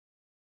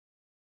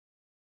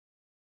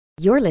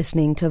You're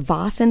listening to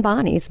Voss and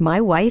Bonnie's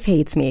My Wife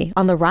Hates Me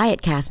on the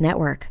Riotcast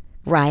Network.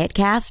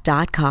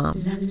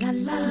 Riotcast.com.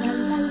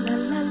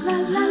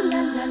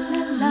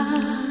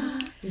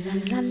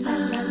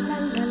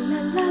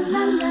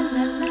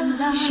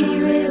 She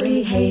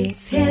really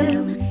hates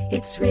him,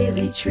 it's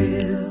really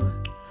true.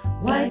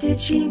 Why did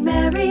she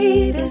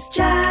marry this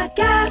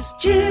jackass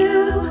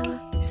Jew?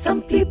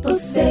 Some people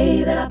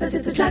say that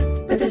opposites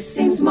attract, but this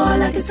seems more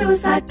like a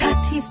suicide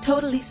pact. He's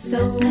totally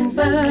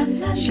sober,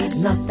 she's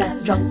not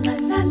that drunk.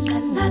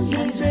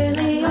 He's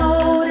really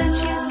old and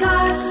she's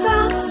got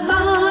some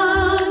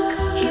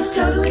spunk. He's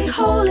totally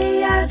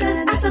holy as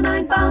an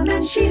asinine bomb,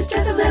 and she's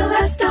just a little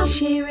less dumb.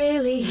 She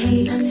really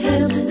hates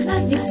him,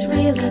 it's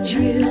really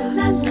true.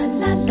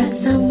 But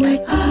somewhere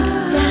deep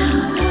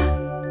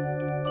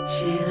down,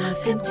 she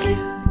loves him too.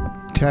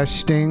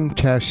 Testing,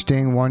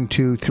 1,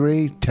 2,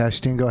 3.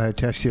 Testing, go ahead,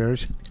 test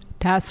yours.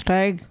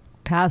 Testing.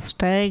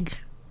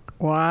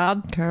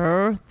 1,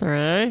 2,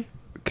 3.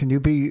 Can you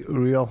be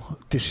real?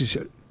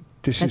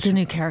 That's a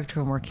new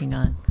character I'm working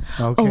on.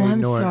 Okay, oh, I'm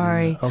Norton.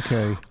 sorry.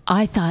 Okay.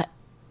 I thought,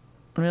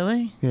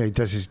 really? Yeah, he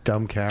does his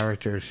dumb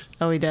characters.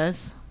 Oh, he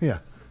does?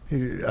 Yeah.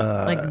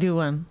 Like, do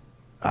one.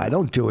 I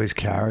don't do his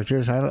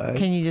characters.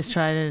 Can you just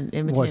try to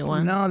imitate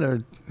one?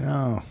 No,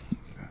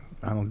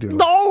 I don't do it.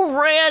 No,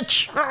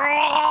 Rich!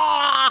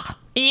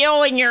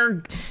 You and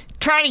you're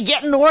trying to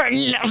get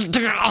Norton.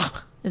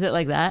 Is it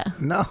like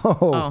that? No.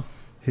 Oh.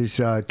 His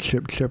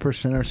Chip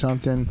Chipperson or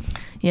something.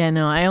 Yeah,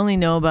 no, I only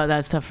know about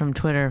that stuff from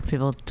Twitter.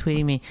 People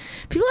tweeting me.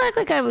 People act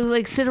like I would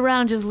like sit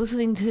around just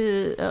listening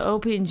to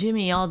Opie and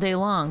Jimmy all day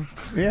long.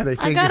 Yeah, they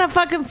think I got a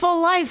fucking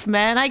full life,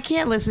 man. I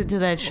can't listen to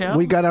that show.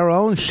 We got our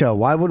own show.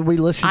 Why would we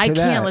listen to that?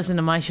 I can't listen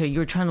to my show. You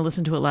were trying to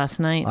listen to it last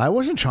night. I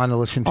wasn't trying to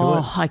listen to it.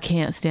 Oh, I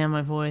can't stand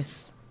my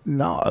voice.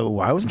 No,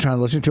 I wasn't trying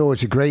to listen to it. It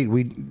was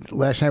great.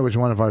 Last night was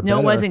one of our No, better.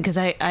 it wasn't, because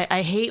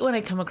I hate when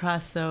I come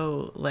across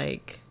so,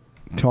 like...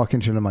 Talking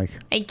to the mic.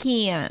 I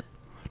can't.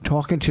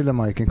 Talking to the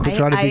mic and quit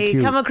trying to be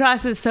cute. I come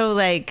across as so,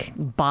 like,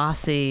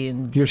 bossy.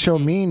 And you're so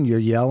mean. You're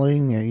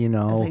yelling, you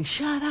know. I was like,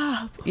 shut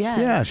up. Yeah.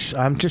 Yes,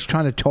 I'm just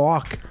trying to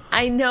talk.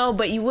 I know,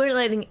 but you weren't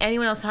letting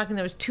anyone else talk, and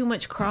there was too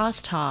much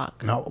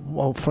crosstalk. No,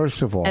 well,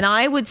 first of all. And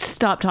I would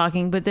stop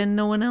talking, but then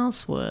no one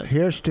else would.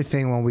 Here's the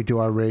thing when we do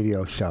our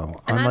radio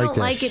show. And I don't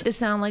like it to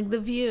sound like The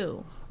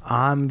View.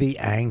 I'm the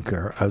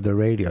anchor of the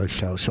radio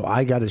show, so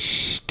I got to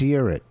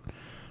steer it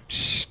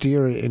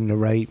in the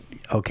right,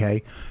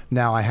 okay?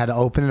 Now, I had to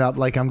open it up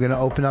like I'm going to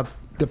open up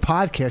the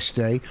podcast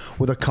today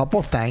with a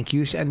couple thank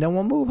yous, and then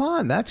we'll move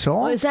on. That's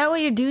all. Oh, is that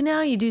what you do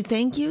now? You do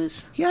thank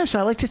yous? Yes,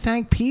 I like to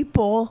thank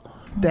people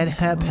that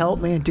have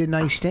helped me and did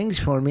nice things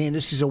for me, and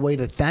this is a way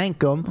to thank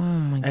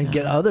them and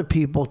get other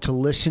people to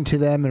listen to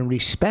them and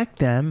respect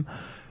them.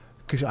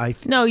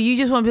 No, you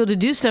just want people to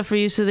do stuff for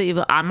you so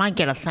that I might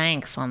get a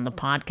thanks on the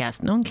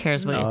podcast. No one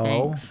cares about your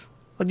thanks.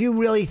 Well, do you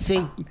really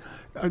think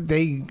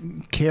they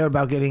care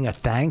about getting a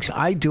thanks?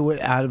 I do it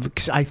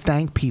because I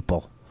thank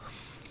people.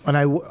 And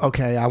I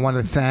want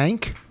to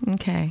thank.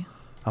 Okay.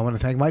 I want to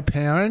thank my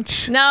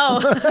parents. No.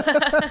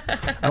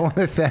 I want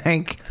to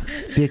thank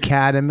the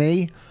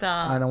Academy.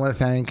 Stop. And I want to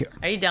thank.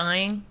 Are you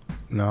dying?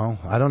 No,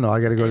 I don't know.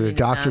 I got to go to the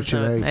doctor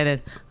today. So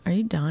excited. Are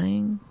you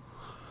dying?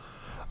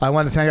 I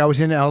want to thank. I was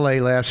in L.A.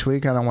 last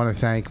week, and I want to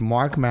thank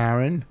Mark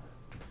Maron,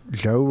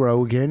 Joe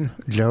Rogan,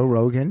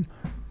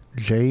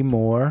 Jay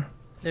Moore.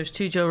 There's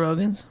 2 Joe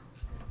Rogans.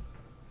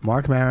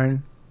 Mark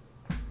Maron,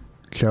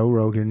 Joe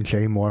Rogan,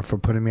 Jay Moore for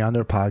putting me on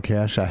their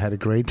podcast. I had a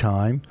great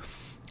time.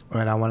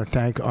 And I want to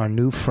thank our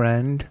new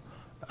friend,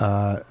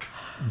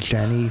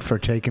 Jenny, for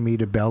taking me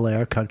to Bel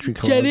Air Country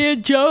Club. Jenny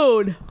and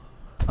Joan.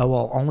 Oh,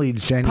 well, only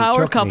Jenny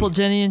Power took couple, me.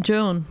 Jenny and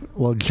Joan.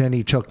 Well,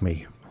 Jenny took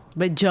me.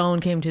 But Joan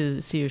came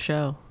to see your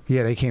show.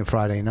 Yeah, they came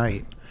Friday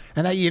night.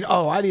 And I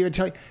didn't even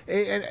tell you.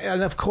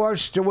 And of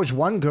course, there was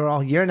one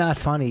girl, you're not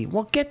funny.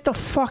 Well, get the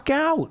fuck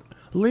out.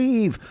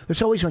 Leave.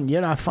 There's always one,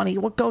 you're not funny.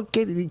 Well, go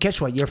get, guess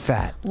what? You're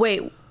fat.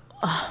 Wait,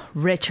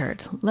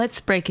 Richard,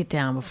 let's break it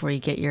down before you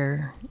get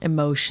your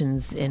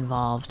emotions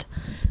involved.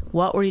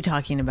 What were you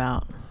talking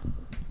about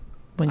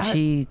when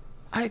she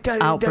outburst?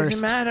 It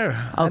doesn't matter.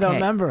 Okay. I don't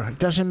remember. It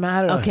doesn't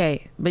matter.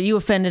 Okay, but you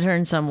offended her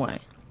in some way.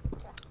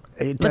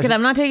 Look,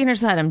 I'm not taking her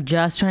side. I'm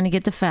just trying to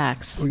get the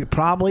facts.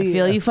 Probably. I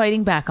feel you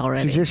fighting back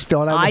already. She just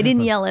thought I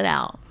didn't yell it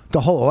out. The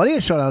whole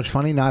audience thought I was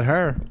funny, not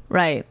her.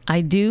 Right.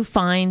 I do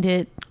find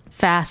it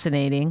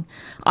fascinating.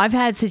 I've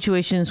had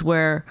situations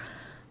where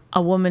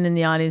a woman in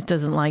the audience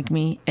doesn't like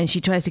me and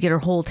she tries to get her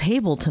whole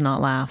table to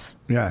not laugh.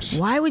 Yes.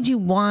 Why would you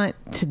want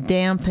to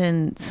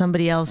dampen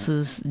somebody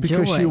else's joy?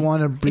 Because you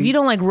want to be... If you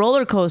don't like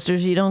roller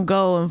coasters, you don't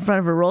go in front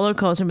of a roller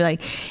coaster and be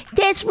like,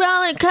 this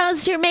roller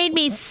coaster made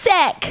me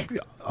sick.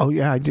 Oh,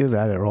 yeah, I do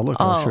that at roller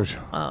coasters.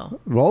 Oh.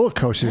 Roller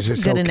coasters, That's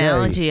it's a good okay.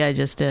 analogy I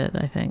just did,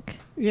 I think.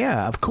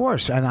 Yeah, of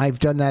course. And I've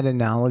done that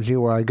analogy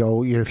where I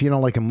go, if you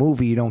don't like a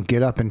movie, you don't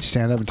get up and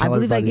stand up and tell I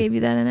believe everybody. I gave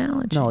you that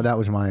analogy. No, that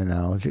was my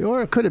analogy.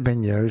 Or it could have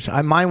been yours.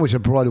 Mine was a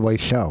Broadway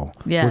show,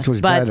 Yes, which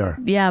was but, better.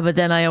 Yeah, but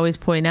then I always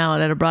point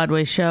out at a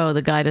Broadway show,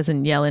 the guy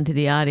doesn't yell into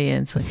the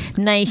audience, like,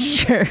 nice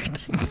shirt.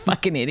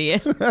 Fucking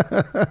idiot.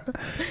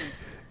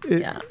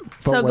 Yeah.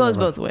 So it goes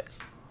both ways.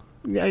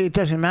 Yeah, it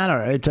doesn't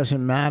matter. It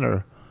doesn't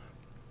matter.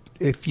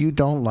 If you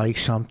don't like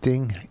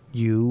something,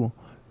 you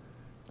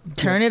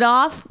turn it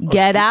off,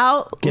 get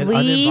out,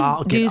 leave,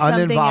 do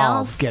something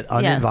else. Get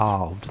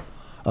uninvolved. Yes.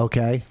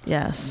 Okay?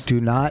 Yes.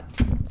 Do not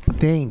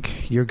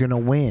think you're going to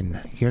win.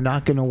 You're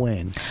not going to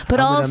win. But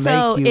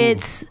also,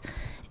 it's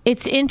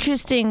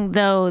interesting,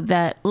 though,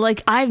 that,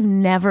 like, I've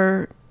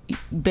never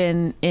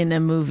been in a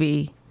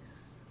movie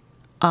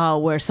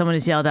where someone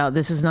has yelled out,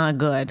 "This is not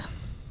good."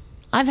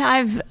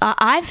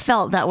 I've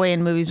felt that way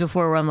in movies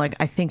before, where I'm like,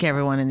 I think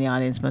everyone in the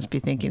audience must be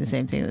thinking the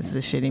same thing. This is a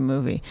shitty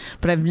movie,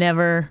 but I've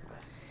never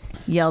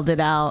yelled it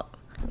out.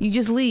 You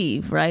just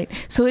leave, right?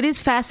 So it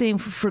is fascinating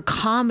for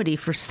comedy.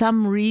 For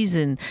some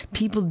reason,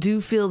 people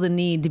do feel the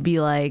need to be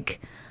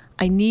like,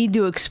 I need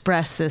to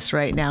express this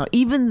right now,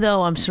 even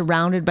though I'm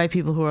surrounded by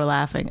people who are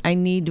laughing. I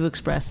need to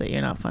express that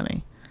you're not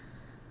funny.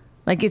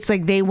 Like, it's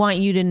like they want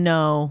you to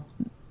know.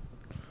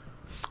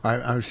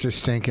 I was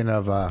just thinking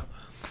of a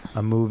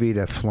movie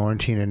that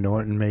Florentine and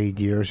Norton made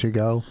years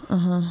ago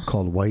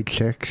called White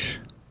Chicks.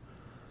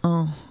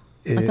 Oh,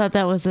 I thought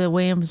that was the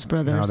Wayans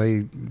brothers. No,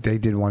 they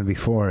did one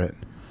before it,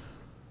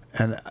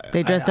 and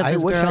they dressed up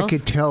as girls. I wish I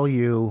could tell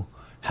you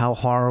how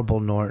horrible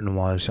Norton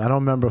was. I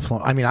don't remember.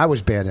 I mean, I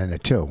was bad in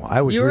it too.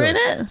 You were in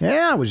it?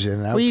 Yeah, I was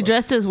in it. Were you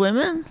dressed as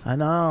women? I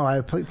know.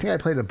 I think I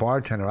played a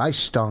bartender. I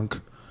stunk.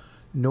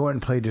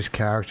 Norton played this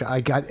character.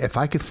 If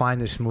I could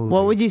find this movie.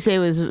 What would you say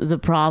was the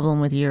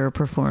problem with your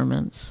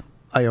performance?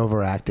 I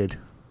overacted,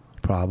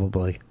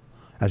 probably,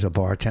 as a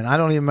bartender. I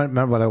don't even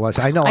remember what I was.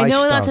 I know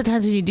lots of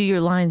times when you do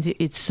your lines,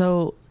 it's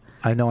so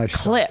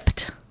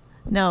clipped.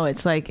 No,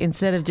 it's like,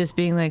 instead of just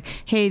being like,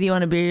 hey, do you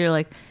want a beer? You're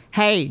like,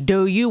 hey,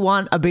 do you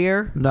want a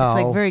beer? No.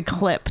 It's like very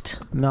clipped.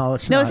 No,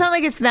 it's not. No, it's not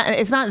like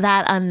it's not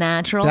that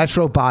unnatural. That's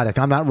robotic.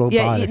 I'm not robotic.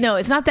 Yeah, no,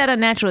 it's not that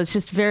unnatural. It's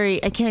just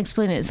very, I can't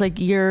explain it. It's like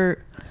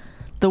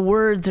the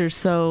words are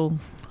so.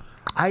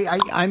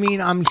 I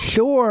mean, I'm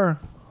sure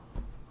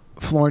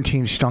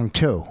Florentine stunk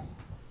too.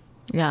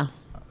 Yeah.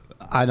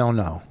 I don't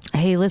know.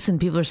 Hey, listen,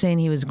 people are saying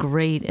he was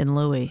great in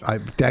Louis.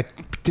 I'm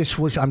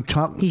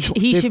talking. He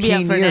should be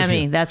up for an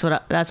Emmy. That's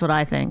what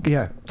I think.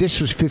 Yeah, this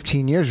was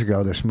 15 years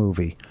ago. This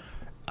movie.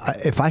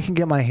 If I can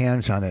get my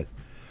hands on it,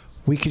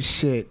 we could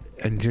sit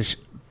and just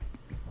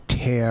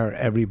tear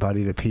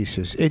everybody to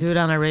pieces. Do it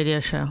on a radio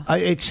show.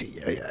 I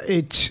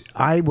stunk.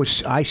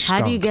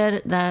 How do you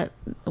get that?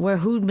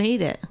 Who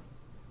made it?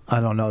 I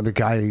don't know. The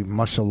guy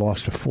must have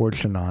lost a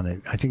fortune on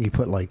it. I think he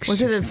put like.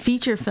 Was it a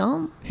feature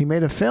film? He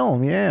made a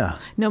film, yeah.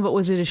 No, but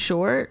was it a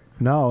short?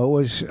 No, it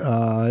was. It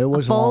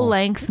was a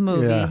full-length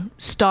movie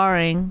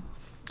starring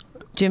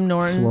Jim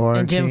Norton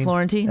and Jim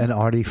Florentine and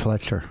Artie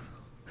Fletcher.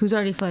 Who's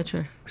Artie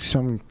Fletcher?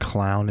 Some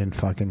clown in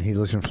fucking. He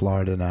lives in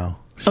Florida now.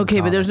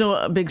 Okay, but there's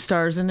no big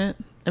stars in it.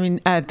 I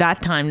mean, at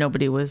that time,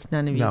 nobody was.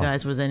 None of you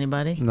guys was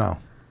anybody. No.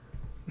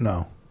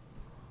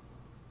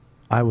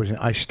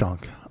 I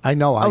stunk. I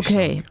know I stunk.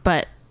 Okay,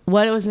 but.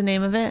 What was the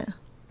name of it?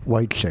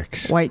 White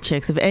Chicks. White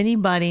Chicks. If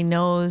anybody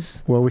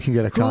knows, well, we can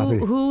get a copy.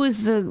 Who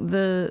is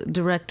the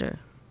director?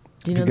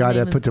 Do you know the guy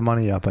that put the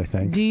money up? I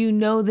think. Do you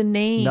know the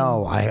name?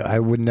 No, I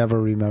would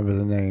never remember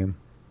the name.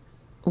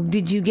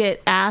 Did you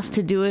get asked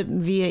to do it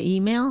via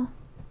email?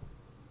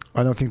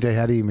 I don't think they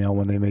had email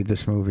when they made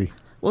this movie.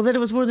 Well, then it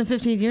was more than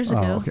 15 years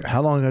ago. Okay.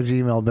 How long has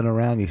email been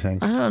around, you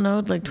think? I don't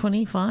know, like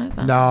 25?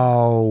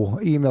 No,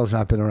 email's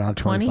not been around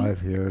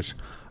 25 20? years.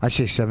 I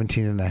say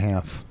 17 and a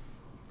half.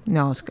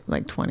 No, it's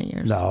like 20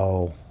 years.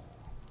 No.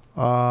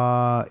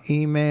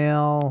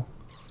 Email.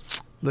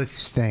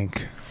 Let's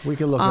think. We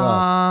can look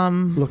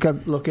it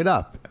up. Look it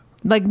up.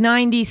 Like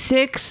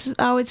 96,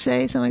 I would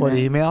say, something like that.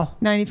 What, email?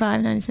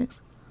 95, 96?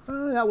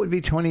 That would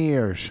be 20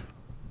 years.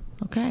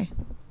 Okay.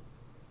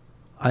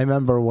 I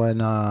remember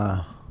when...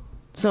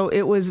 So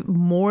it was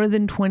more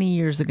than 20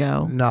 years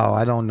ago. No,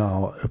 I don't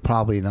know.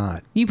 Probably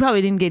not. You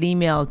probably didn't get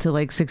email till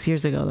like 6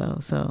 years ago, though,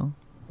 so...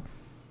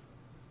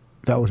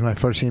 That was my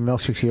first email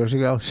 6 years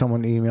ago.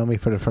 Someone emailed me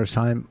for the first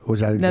time.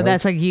 Was that a No, joke?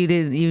 that's like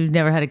you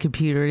never had a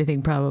computer or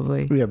anything,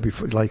 probably. Yeah,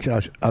 before, like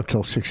up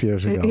till 6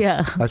 years ago.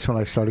 Yeah. That's when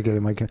I started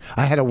getting my...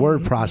 I had a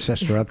word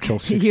processor up till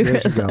 6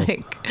 years ago.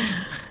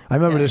 I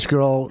remember this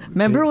girl...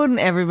 Remember when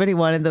everybody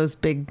wanted those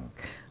big...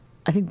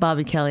 I think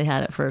Bobby Kelly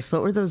had it first.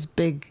 What were those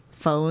big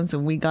phones?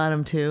 And we got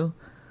them too.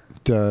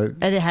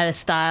 And it had a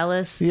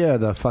stylus. Yeah,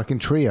 the fucking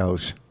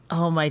Trios.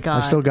 Oh, my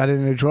God. I still got it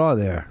in a drawer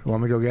there. You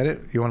want me to go get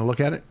it? You want to look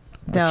at it?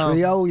 No. A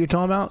Trio you're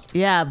talking about?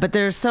 Yeah, but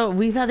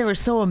we thought they were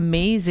so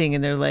amazing,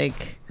 and they're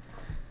like,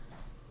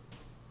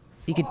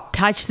 you could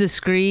touch the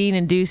screen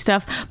and do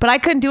stuff, but I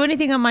couldn't do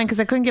anything on mine because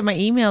I couldn't get my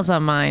emails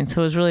on mine,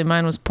 so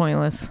mine was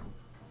pointless.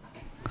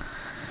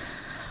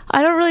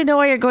 I don't really know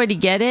why you're going to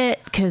get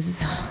it,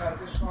 because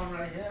This one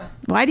right here.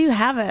 Why do you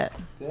have it?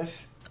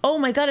 This? Oh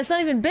my God, it's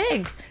not even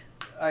big.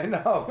 I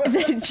know.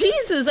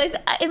 Jesus,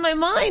 in my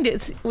mind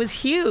it was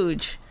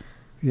huge.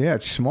 Yeah,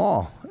 it's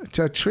small. It's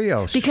a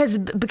Trios.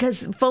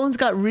 Because phones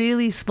got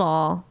really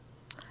small,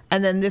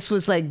 and then this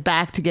was like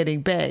back to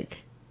getting big.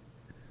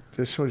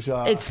 This was.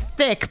 It's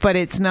thick, but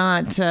it's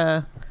not.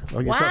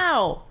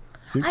 Wow.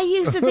 I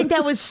used to think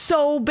that was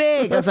so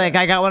big. I was like,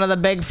 I got one of the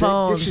big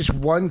phones. This is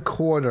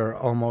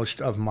 1/4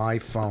 almost of my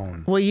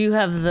phone. Well, you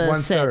have the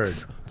 1/3.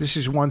 6. This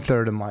is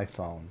 1/3 of my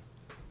phone.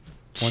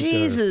 1/3.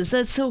 Jesus,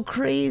 that's so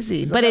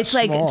crazy. Look But how it's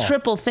like small.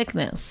 triple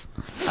thickness.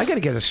 I got to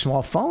get a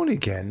small phone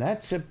again.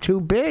 That's too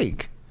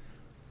big.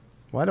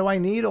 Why do I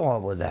need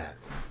all of that?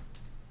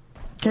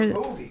 For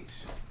movies.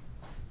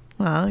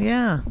 Well,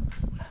 yeah.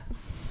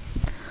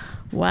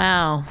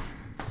 Wow.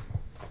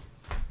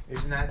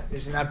 Isn't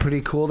that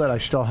pretty cool that I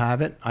still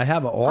have it? I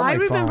have all my I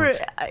remember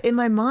phones. in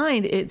my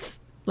mind, it's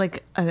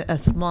like a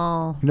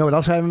small. You know what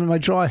else I have in my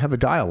drawer? I have a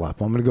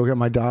dial-up. I'm going to go get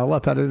my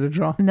dial-up out of the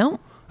drawer. No.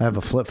 I have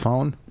a flip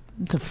phone.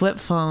 The flip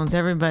phones,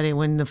 everybody,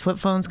 when the flip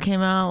phones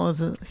came out,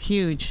 was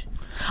huge.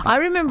 I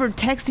remember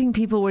texting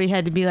people where you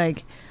had to be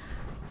like,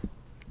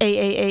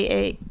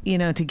 A,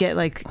 to get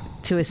like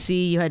to a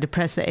C, you had to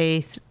press the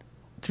A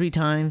 3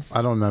 times.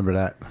 I don't remember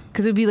that.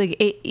 Because it would be like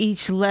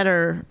each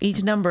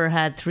number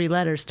had 3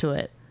 letters to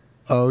it.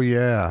 Oh,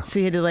 yeah. So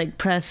you had to like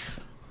press.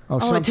 Oh,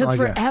 it something took like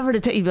that. forever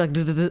to take. You'd be like,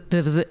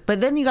 "Duh-duh-duh-duh-duh-duh." But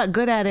then you got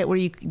good at it where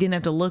you didn't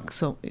have to look.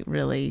 So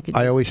really, you could.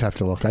 I always have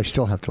to look. I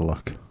still have to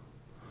look.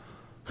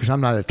 Because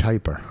I'm not a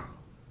typer.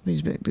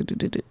 Just be like,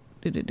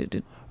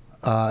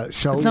 "Duh-duh-duh-duh-duh-duh-duh."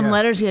 So Some yeah.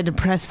 letters you had to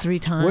press 3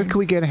 times. Where can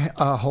we get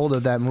a hold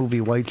of that movie,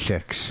 White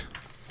Chicks?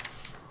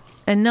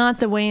 And not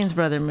the Wayans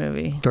brother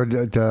movie.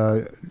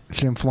 The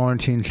Jim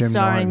Florentine, Jim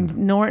Starring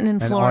Norton, Norton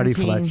and Artie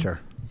Florentine. Fletcher.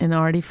 And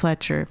Artie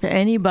Fletcher. If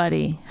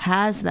anybody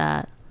has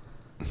that,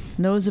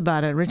 knows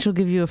about it, Rich will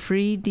give you a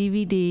free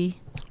DVD.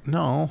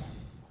 No.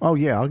 Oh,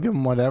 yeah. I'll give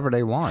them whatever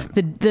they want.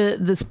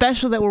 The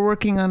special that we're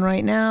working on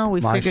right now,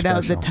 we My figured out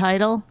the special.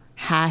 title,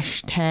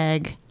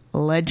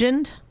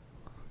 #Legend.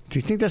 Do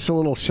you think that's a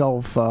little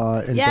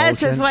self-indulgent? Yes,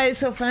 that's why it's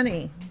so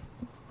funny.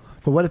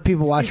 But what if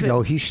people watch and Stupid.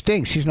 go, he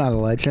stinks, he's not a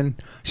legend?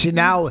 See,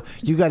 now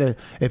you got to,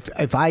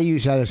 if I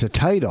use that as a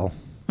title,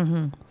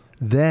 Mm-hmm.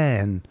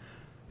 then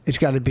it's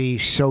got to be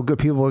so good.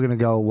 People are going to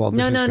go, well, this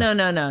No, is no, good.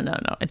 no.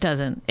 It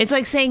doesn't. It's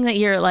like saying that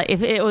you're like,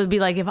 if it would be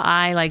like if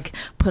I like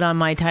put on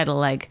my title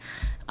like,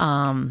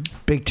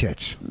 Big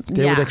tits.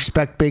 They would Yeah.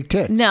 expect big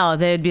tits. no,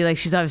 they'd be like,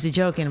 she's obviously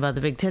joking about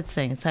the big tits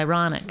thing. It's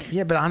ironic.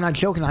 Yeah, but I'm not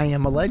joking. I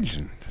am a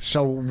legend.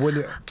 So would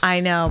it, I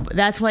know. But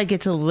that's why it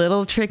gets a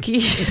little tricky.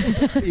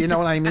 you know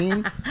what I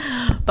mean?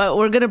 But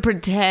we're going to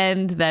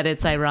pretend that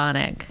it's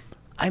ironic.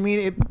 I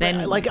mean,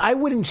 Then- like I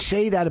wouldn't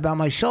say that about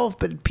myself,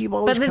 but people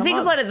always But the come thing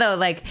up. about it, though,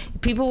 like,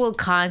 people will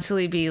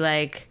constantly be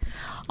like,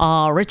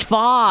 Rich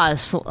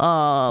Voss,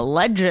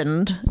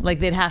 legend.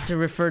 Like, they'd have to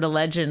refer to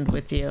legend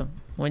with you,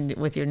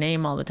 with your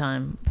name all the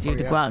time, for you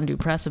to yeah. go out and do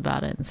press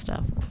about it and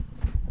stuff.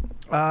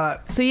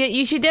 So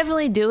you should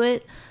definitely do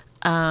it.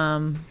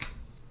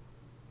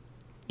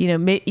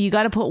 You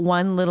got to put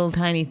one little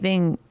tiny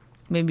thing,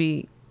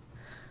 maybe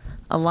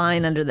a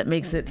line under that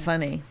makes it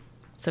funny,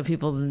 so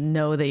people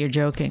know that you're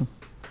joking.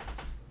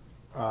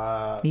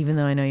 Even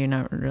though I know you're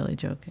not really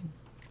joking.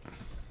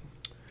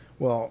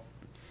 Well,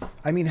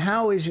 I mean,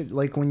 how is it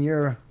like when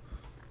you're,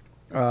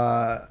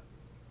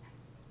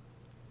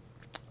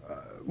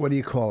 what do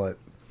you call it?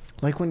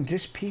 Like when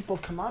just people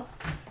come up,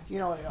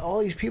 all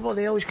these people,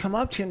 they always come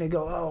up to you and they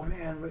go, "Oh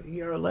man,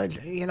 you're a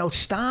legend."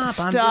 Stop.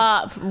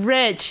 Stop,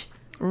 Rich.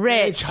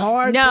 It's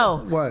hard No,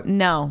 to- what?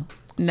 No.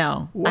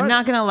 What? I'm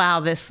not going to allow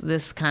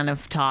this kind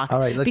of talk. All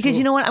right, let's because move-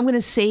 you know what? I'm going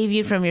to save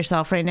you from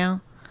yourself right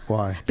now.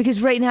 Why?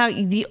 Because right now,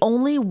 the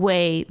only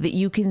way that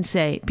you can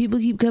say, people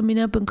keep coming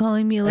up and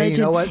calling me a Hey, legend,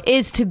 you know what?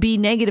 is to be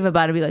negative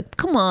about it. Be like,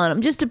 come on,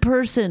 I'm just a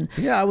person.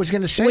 Yeah, I was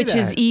going to say Which that.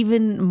 is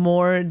even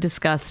more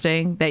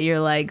disgusting that you're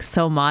like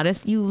so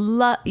modest. You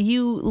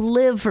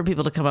live for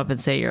people to come up and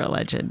say you're a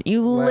legend.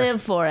 You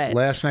live for it.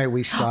 Last night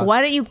we stopped.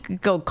 Why don't you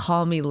go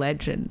call me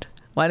legend?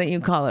 Why don't you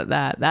call it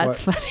that?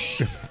 That's What?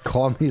 funny.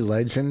 Call me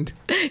legend.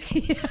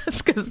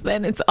 Yes, because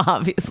then it's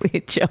obviously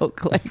a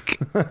joke. Like,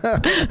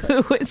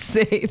 who would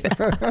say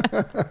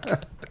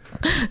that?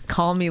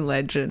 Call me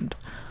legend.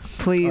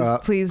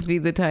 Please be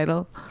the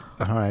title.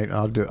 All right,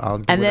 I'll do.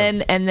 And whatever.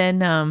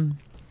 then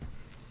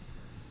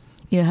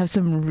have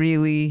some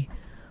really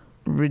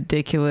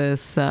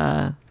ridiculous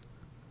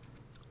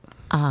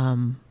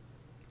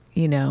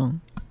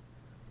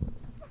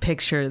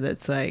picture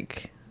that's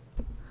like,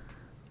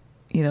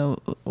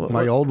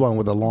 My old one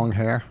with the long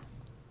hair.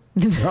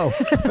 No.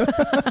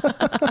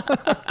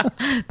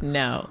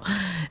 no,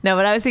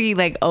 but I was thinking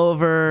like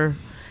over,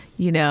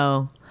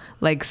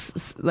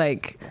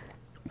 like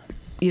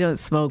you don't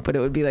smoke, but it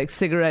would be like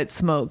cigarette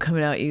smoke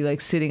coming out you,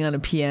 like sitting on a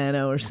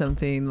piano or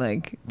something.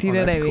 Like, do you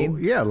know what I That's mean? cool.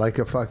 Yeah, like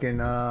a fucking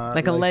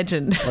Like a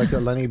legend. like a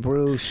Lenny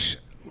Bruce.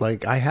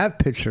 Like I have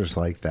pictures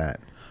like that.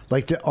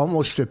 Like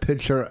almost a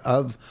picture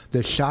of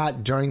the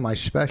shot during my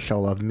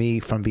special of me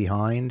from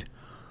behind.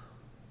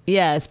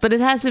 Yes, but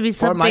it has to be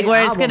something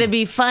where it's going to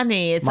be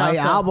funny. It's my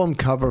also, album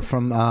cover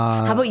from.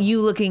 how about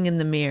you looking in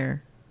the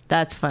mirror?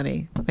 That's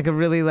funny. Like a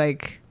really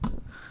like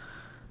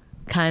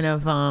kind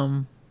of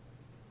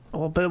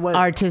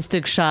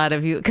artistic shot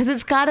of you, because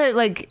it's got to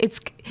like it's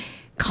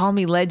call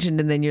me legend,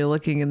 and then you're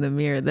looking in the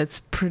mirror. That's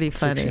pretty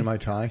funny. Fixing my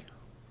tie.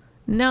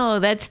 No,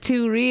 that's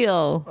too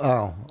real.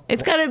 Oh.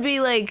 It's got to be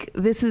like,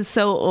 this is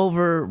so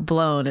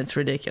overblown. It's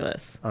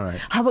ridiculous. All right.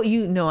 How about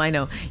you? No, I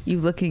know. You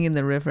looking in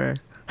the river.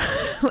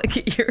 Like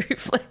at your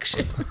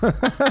reflection.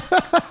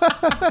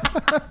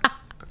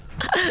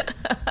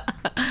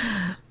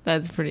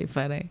 That's pretty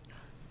funny.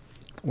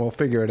 We'll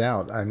figure it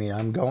out. I mean,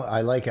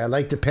 I like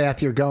the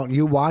path you're going.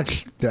 You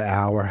watched The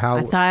Hour. How?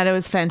 I thought it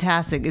was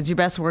fantastic. It's your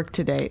best work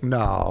to date.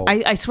 No.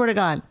 I swear to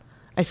God.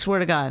 I swear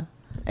to God.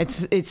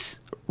 It's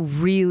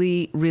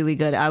really, really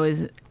good. I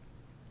was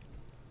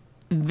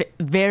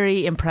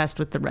very impressed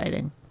with the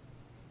writing.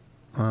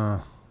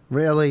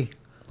 Really?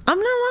 I'm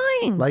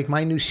not lying. Like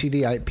my new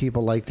CD,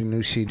 people like the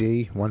new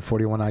CD,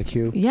 141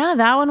 IQ. Yeah,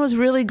 that one was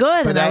really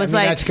good. But and I was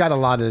like, that's got a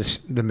lot of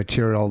the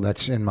material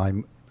that's in my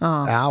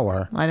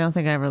hour. I don't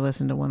think I ever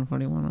listened to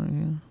 141 on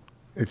You.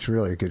 It's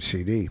really a good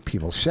CD.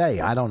 People say.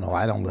 I don't know.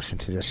 I don't listen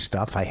to this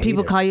stuff. I hate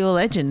People it. call you a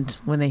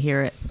legend when they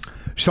hear it.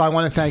 So I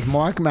want to thank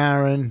Mark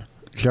Maron,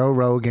 Joe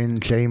Rogan,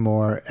 Jay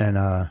Moore,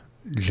 and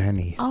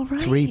Jenny. All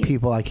right. 3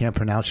 people I can't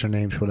pronounce their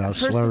names without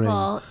slurring.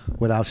 All,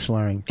 without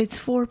slurring. It's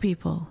 4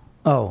 people.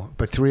 Oh,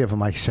 but 3 of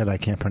them I said I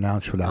can't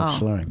pronounce without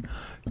slurring.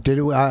 Did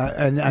it?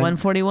 And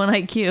 141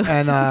 IQ.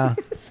 And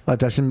that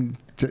doesn't.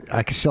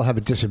 I can still have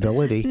a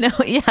disability. No,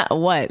 yeah.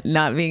 What?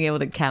 Not being able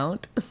to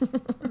count?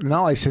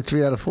 No, I said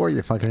 3 out of 4.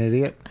 You fucking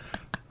idiot.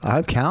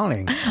 I'm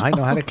counting. I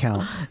know how to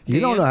count. You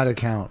don't know how to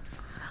count.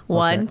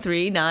 1,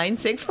 3, 9,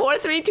 6, 4,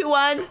 3, 2,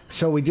 1.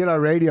 So we did our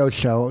radio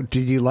show.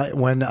 Did you like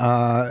when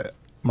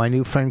my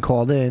new friend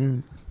called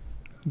in?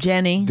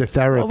 Jenny, the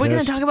therapist. Are we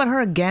going to talk about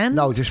her again?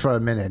 No, just for a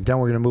minute. Then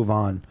we're going to move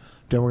on.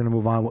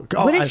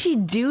 What did she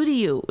do to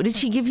you? Did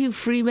she give you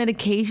free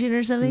medication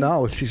or something?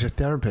 No, she's a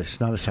therapist,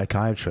 not a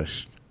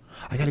psychiatrist.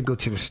 I got to go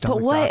to the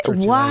stomach doctor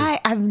today. Why?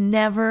 I've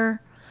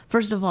never.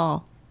 First of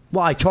all.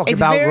 Well, I talk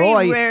about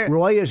Roy. Rare.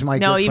 Roy is my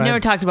good friend. No, you've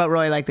never talked about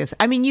Roy like this.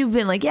 I mean, you've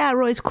been like, yeah,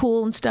 Roy's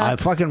cool and stuff.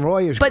 Fucking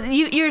Roy is. But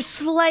you're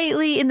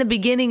slightly, in the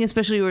beginning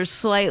especially, you were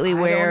slightly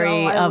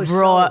wary of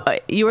Roy.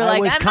 You were like, I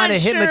was kind of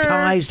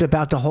hypnotized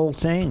about the whole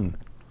thing.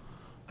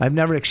 I've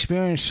never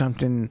experienced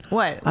something.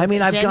 What? I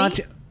mean, I've gone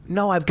to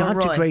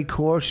Roy? great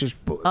courses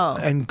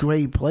and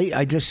great play.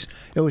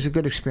 It was a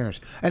good experience.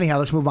 Anyhow,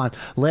 let's move on.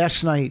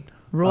 Last night,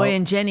 Roy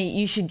and Jenny,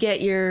 you should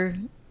get your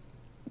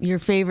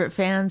favorite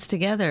fans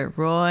together.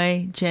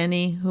 Roy,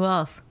 Jenny, who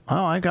else?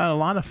 Oh, I got a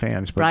lot of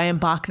fans. But Brian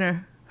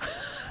Bachner.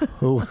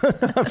 Who?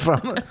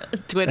 From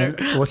Twitter.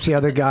 What's the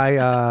other guy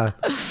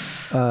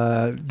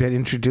that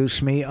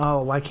introduced me?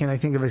 Oh, why can't I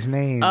think of his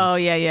name? Oh,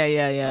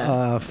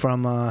 yeah.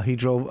 He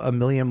drove a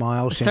million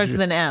miles. It starts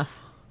with an F.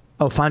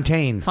 Oh,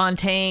 Fontaine.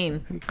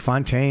 Fontaine.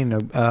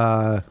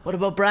 What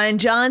about Brian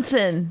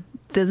Johnson?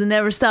 Doesn't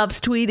never stops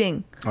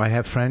tweeting. I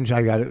have friends.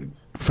 I got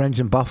friends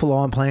in Buffalo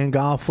I'm playing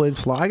golf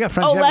with. I got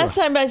friends. Last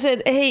time I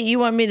said, hey, you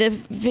want me to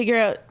figure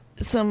out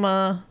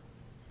some,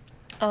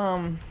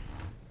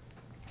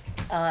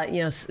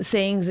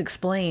 sayings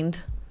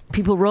explained.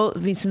 People wrote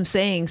me some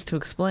sayings to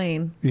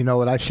explain. You know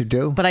what I should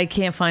do? But I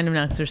can't find them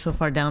now because they're so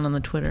far down on the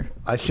Twitter.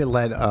 I should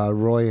let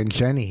Roy and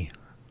Jenny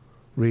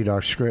read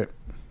our script.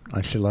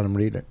 I should let them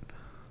read it.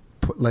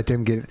 Let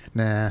them get...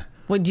 Nah.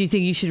 What, do you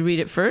think you should read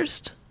it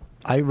first?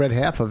 I read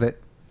half of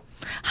it.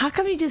 How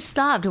come you just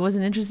stopped? It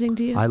wasn't interesting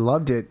to you? I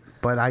loved it,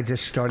 but I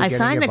just started getting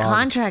involved. I signed the involved.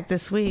 contract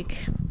this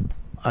week.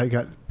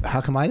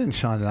 How come I didn't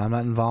sign it? I'm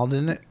not involved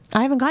in it?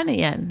 I haven't gotten it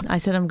yet. I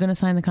said I'm going to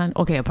sign the contract.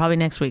 Okay, probably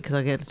next week because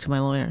I'll get it to my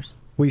lawyers.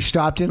 We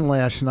stopped in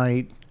last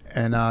night,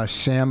 and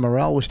Sam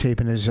Morrell was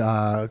taping his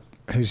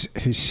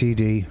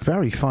CD.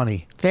 Very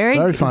funny.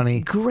 Very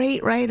funny.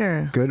 Great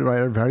writer. Good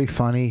writer. Very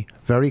funny.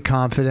 Very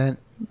confident.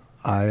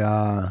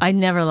 I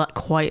never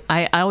quite.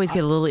 I always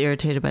get a little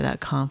irritated by that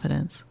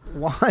confidence.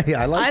 Why?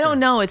 I don't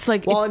know. It's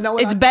like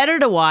it's better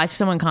to watch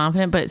someone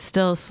confident, but it's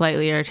still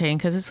slightly irritating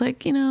because it's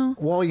like,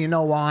 Well, you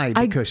know why?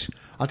 Because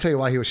I'll tell you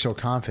why he was so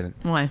confident.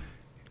 Why?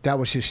 That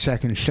was his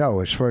second show.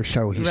 His first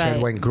show, he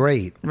said, went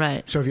great.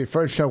 Right. So if your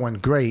first show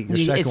went great, your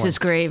second it's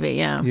just gravy.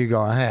 Yeah. You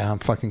go, hey, I'm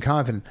fucking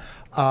confident.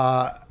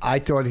 I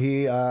thought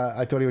he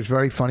was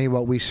very funny.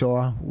 What we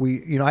saw,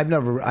 I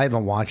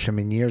haven't watched him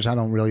in years. I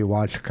don't really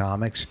watch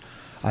comics.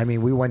 I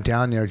mean, we went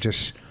down there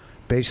just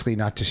basically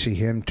not to see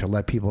him, to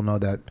let people know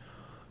that,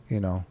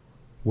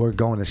 we're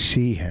going to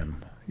see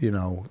him.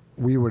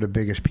 We were the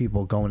biggest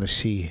people going to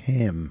see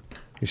him.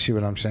 You see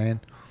what I'm saying?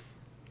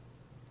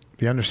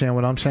 You understand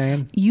what I'm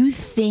saying? You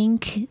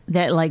think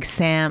that like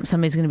Sam,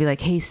 somebody's going to be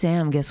like, hey,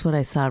 Sam, guess what?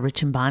 I saw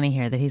Rich and Bonnie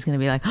here. That he's going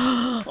to be like,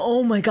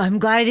 oh my God, I'm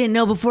glad I didn't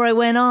know before I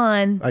went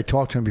on. I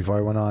talked to him before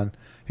I went on.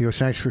 He goes,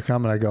 thanks for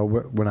coming. I go,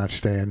 we're not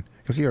staying.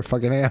 He goes, you're a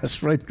fucking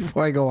ass right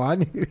before I go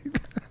on.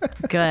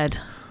 Good.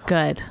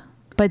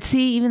 But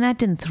see, even that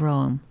didn't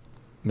throw him.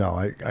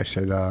 No, I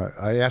said,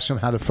 I asked him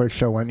how the first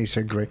show went. And he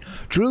said, great.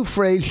 Drew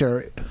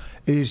Frazier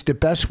is the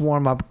best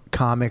warm-up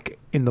comic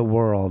in the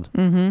world.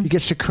 He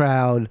gets the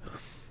crowd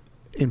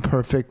in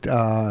perfect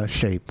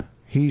shape.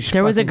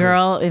 There was a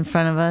girl in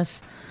front of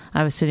us.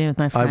 I was sitting with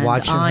my friend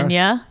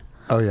Anya.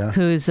 Oh yeah.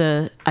 Who's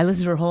I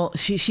listened to her whole.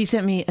 She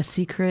sent me a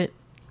secret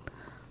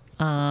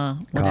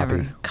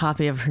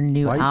copy of her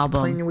new album. Why are you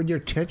playing with your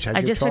tits?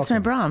 I just fixed my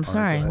bra. I'm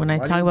sorry. When I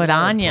talk about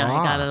Anya,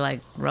 I gotta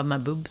like rub my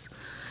boobs.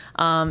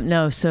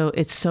 No, so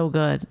it's so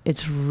good.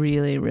 It's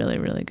really, really,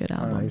 really good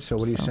album. All right, so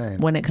what are you saying?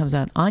 When it comes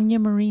out, Anya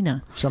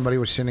Marina. Somebody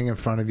was sitting in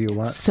front of you.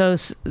 What? So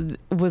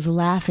was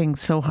laughing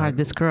so hard.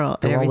 This girl.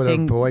 The one with her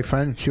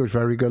boyfriend. She was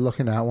very good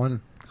looking. That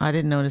one. I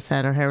didn't notice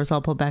that. Her hair was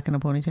all pulled back in a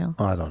ponytail.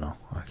 Oh, I don't know.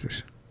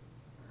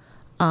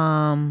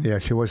 Yeah,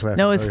 she was laughing.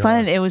 No, it was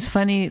fun. It was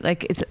funny.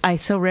 Like I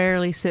so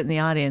rarely sit in the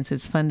audience.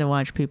 It's fun to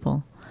watch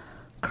people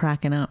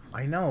cracking up.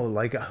 I know.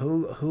 Like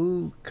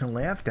who can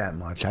laugh that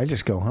much? I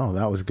just go, oh,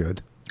 that was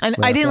good. And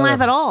I didn't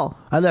laugh at all.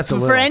 I laughed a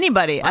little. For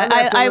anybody.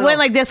 I went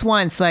like this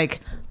once.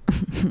 Like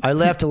I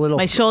laughed a little.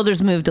 My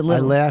shoulders moved a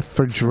little. I laughed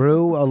for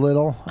Drew a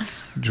little,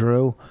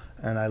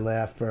 and I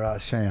laughed for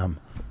Sam.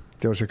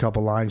 There was a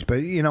couple lines, but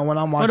when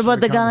I'm watching. What about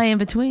the guy in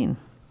between?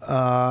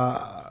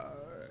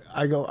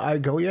 I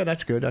go. Yeah,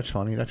 that's good. That's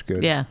funny. That's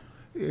good. Yeah.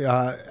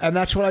 And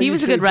that's what I. He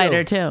was a good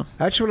writer too.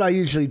 That's what I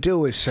usually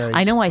do. Is say.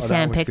 I know why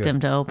Sam picked him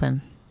to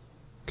open.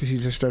 Because he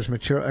just does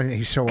material, and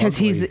he's so. Because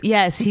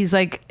he's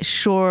like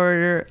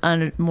shorter,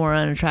 more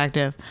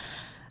unattractive,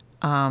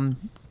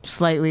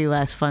 slightly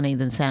less funny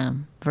than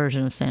Sam.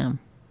 Version of Sam.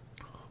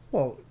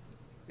 Well,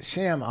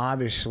 Sam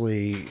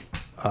obviously.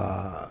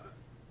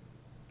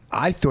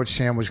 I thought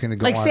Sam was going to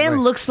go. Like Sam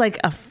looks like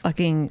a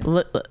fucking.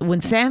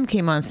 When Sam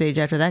came on stage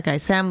after that guy,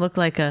 Sam looked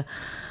like a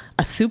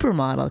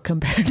supermodel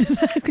compared to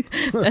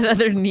that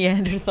other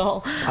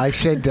Neanderthal. I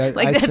said that.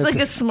 That's like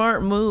a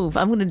smart move.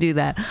 I'm going to do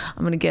that.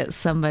 I'm going to get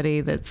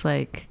somebody that's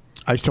like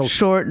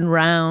short and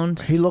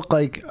round. He looked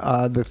like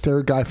the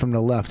third guy from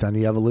the left on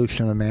the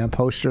Evolution of Man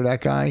poster.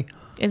 That guy.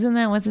 Isn't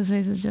that what's his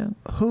face's joke?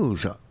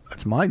 Whose?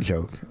 It's my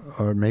joke,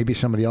 or maybe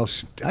somebody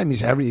else. I mean,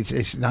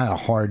 it's not a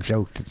hard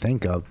joke to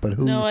think of, but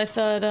who? No, I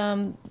thought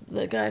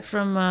the guy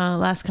from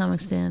Last Comic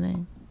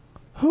Standing.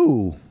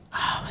 Who?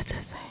 Oh, what's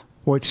his name?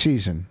 What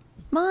season?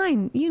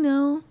 Mine,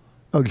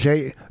 Oh,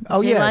 Jay.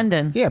 Oh, Jay yeah.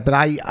 London. Yeah, but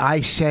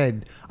I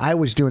said I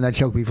was doing that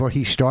joke before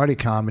he started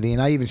comedy,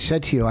 and I even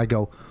said to you, I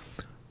go,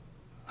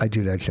 I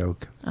do that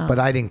joke, but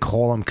I didn't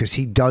call him because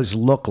he does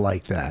look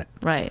like that.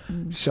 Right.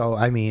 So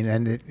I mean,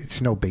 and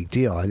it's no big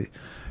deal.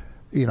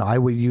 I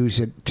would use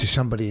it to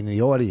somebody in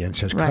the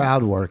audience as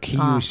crowd work. He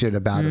used it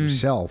about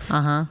himself. So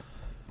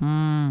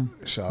I'm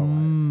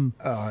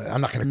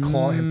not going to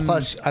call him.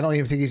 Plus, I don't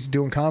even think he's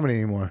doing comedy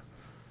anymore.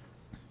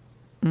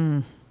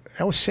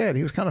 That was sad.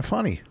 He was kind of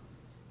funny.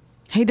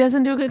 He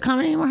doesn't do good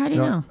comedy anymore? How do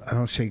you know? I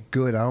don't say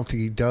good. I don't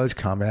think he does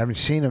comedy. I haven't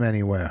seen him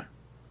anywhere.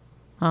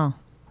 Oh.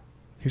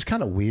 He was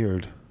kind of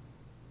weird.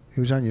 He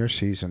was on your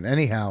season.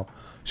 Anyhow,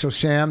 so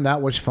Sam,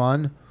 that was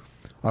fun.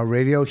 Our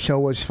radio show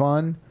was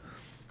fun.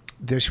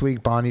 This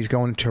week, Bonnie's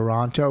going to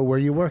Toronto. Where are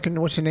you working?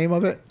 What's the name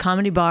of it?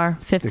 Comedy Bar,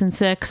 5th and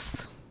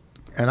 6th.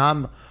 And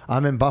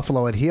I'm in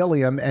Buffalo at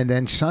Helium, and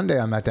then Sunday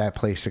I'm at that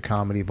place, the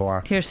Comedy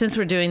Bar. Here, since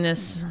we're doing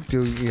this,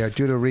 do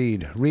the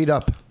read. Read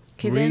up.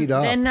 Okay, read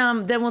up.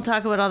 Then we'll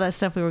talk about all that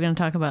stuff we were going to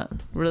talk about.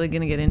 Really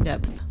going to get in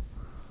depth.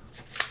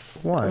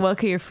 What?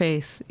 Look at your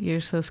face. You're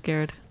so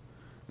scared.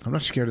 I'm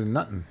not scared of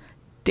nothing.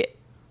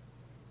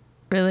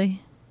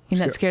 Really? You're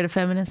not scared of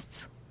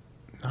feminists?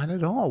 Not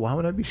at all. Why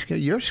would I be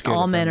scared? You're scared.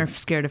 All men are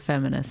scared of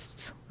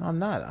feminists. I'm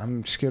not.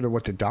 I'm scared of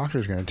what the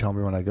doctor's going to tell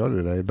me when I go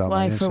today about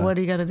my inside. Why? For what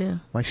do you got to do?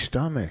 My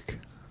stomach,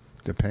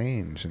 the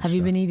pains. And Have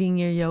you been eating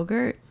your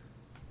yogurt?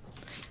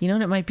 You know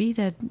what it might be?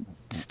 That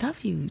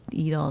stuff you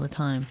eat all the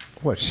time.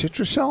 What,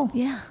 Citrusol?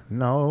 Yeah.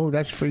 No,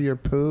 that's for your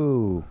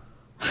poo.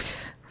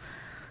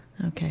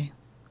 Okay.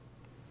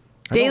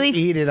 I don't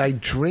eat it. I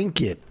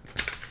drink it.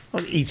 I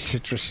don't eat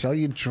Citrusol.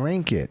 You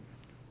drink it.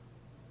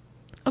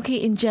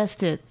 Okay,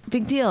 ingest it.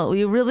 Big deal.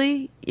 You're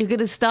going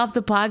to stop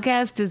the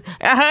podcast?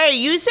 Hey,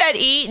 you said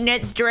eat and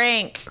it's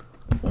drink.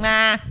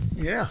 Nah.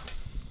 Yeah.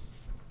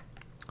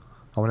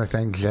 I want to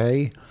thank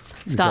Jay.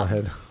 Stop. Go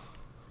ahead.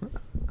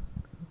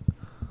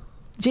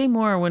 Jay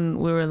Moore, when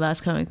we were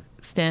Last Comic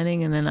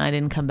Standing, and then I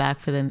didn't come back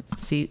for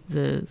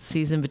the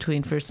season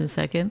between first and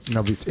second.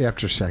 No,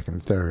 after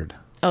second, third.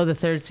 Oh, the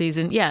third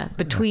season. Yeah,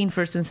 between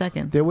first and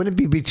second. There wouldn't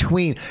be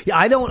between. Yeah,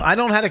 I don't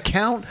know how to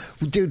count.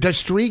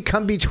 Does 3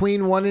 come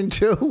between 1 and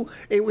 2?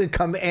 It would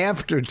come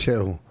after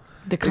 2.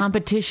 The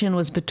competition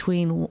was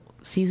between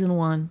season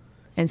 1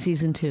 and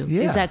season 2.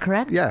 Yeah. Is that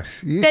correct?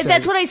 Yes.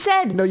 That's what I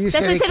said. No, you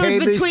said it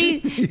was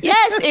between.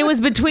 Yes, it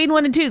was between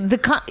 1 and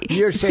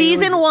 2.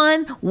 Season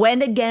 1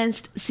 went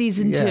against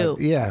season 2.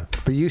 Yeah,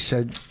 but you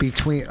said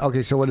between.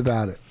 Okay, so what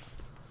about it?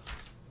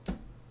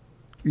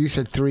 You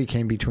said 3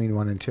 came between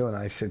 1 and 2, and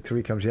I said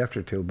 3 comes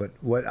after 2. But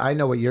I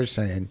know what you're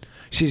saying.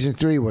 Season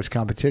 3 was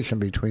competition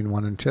between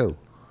 1 and 2.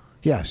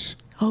 Yes.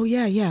 Oh,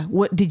 yeah.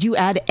 What did you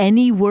add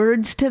any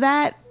words to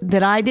that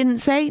I didn't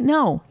say?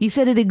 No. You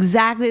said it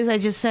exactly as I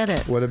just said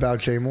it. What about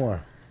Jay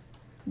Moore?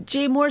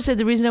 Jay Moore said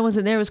the reason I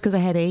wasn't there was because I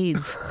had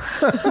AIDS.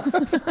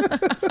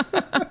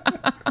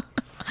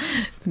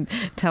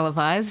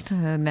 Televised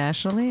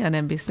nationally on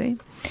NBC.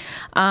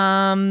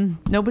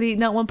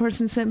 Not one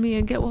person sent me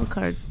a get well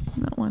card.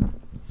 Not one.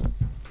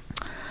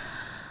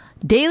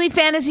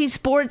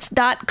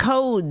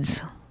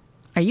 DailyFantasySports.codes.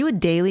 Are you a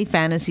daily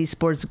fantasy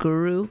sports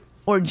guru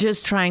or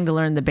just trying to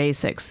learn the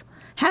basics?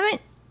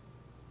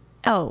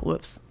 Oh,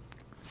 whoops.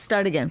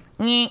 Start again.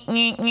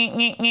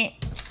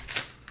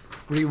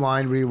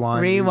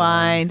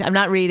 Rewind. I'm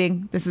not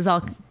reading. This is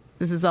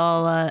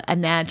all a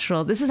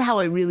natural. This is how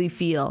I really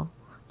feel,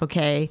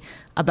 okay,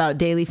 about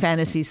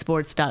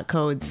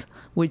DailyFantasySports.codes,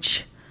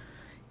 which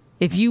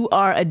if you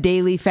are a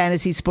daily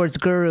fantasy sports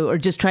guru or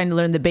just trying to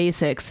learn the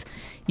basics,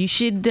 you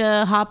should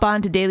hop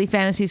on to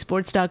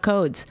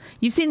DailyFantasySports.codes.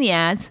 You've seen the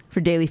ads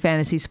for daily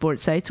fantasy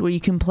sports sites where you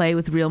can play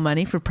with real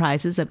money for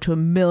prizes up to $1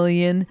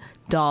 million.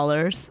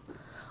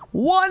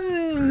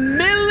 $1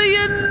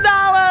 million!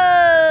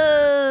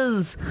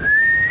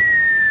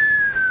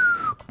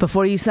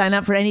 Before you sign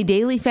up for any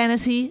daily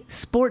fantasy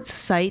sports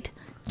site,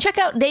 check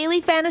out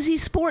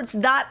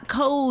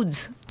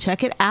DailyFantasySports.codes.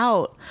 Check it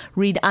out.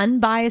 Read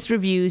unbiased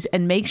reviews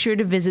and make sure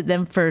to visit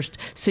them first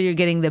so you're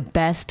getting the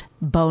best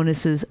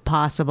bonuses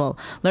possible.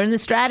 Learn the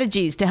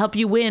strategies to help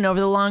you win over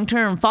the long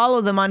term.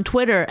 Follow them on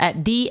Twitter at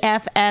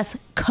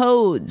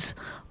DFSCodes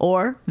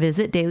or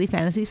visit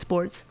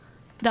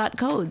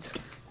DailyFantasySports.codes.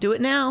 Do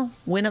it now.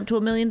 Win up to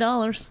 $1 million.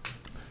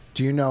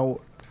 Do you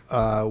know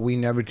we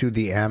never do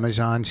the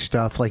Amazon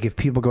stuff? Like if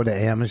people go to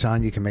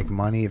Amazon, you can make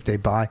money if they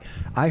buy.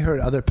 I heard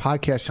other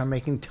podcasts are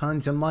making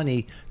tons of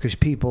money because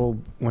people,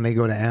 when they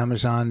go to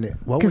Amazon,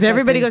 because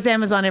everybody goes to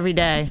Amazon every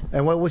day.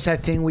 And what was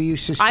that thing we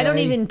used to say? I don't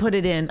even put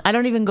it in. I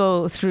don't even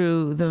go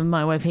through the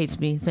 "my wife hates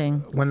me" thing.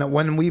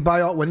 When you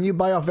buy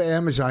off of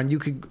Amazon, you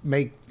could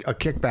make a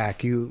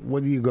kickback.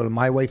 What do you go to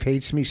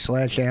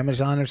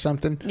mywifehatesme.com/Amazon or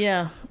something?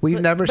 Yeah, we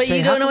never say. But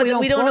you don't know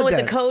we don't know what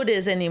the code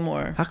is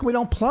anymore. How come we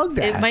don't plug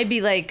that? It might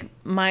be like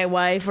my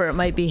wife, or it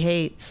might be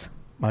hates.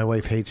 My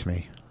wife hates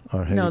me.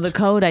 Or hates. No, the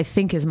code I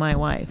think is my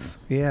wife.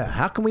 Yeah,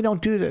 how come we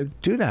don't do that?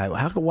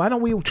 Why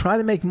don't we try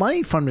to make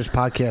money from this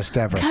podcast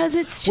ever? Because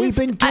it's just we've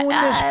been doing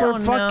this for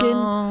fucking.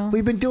 Know.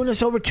 We've been doing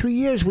this over 2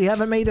 years. We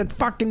haven't made a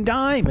fucking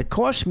dime. It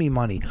costs me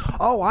money.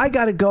 Oh, I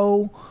gotta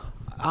go.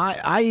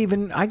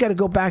 I got to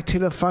go back to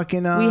the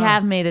fucking. We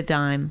have made a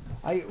dime.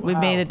 We've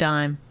made a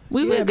dime.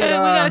 We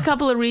got a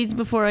couple of reads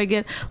before I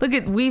get.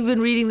 We've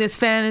been reading this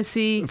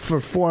fantasy for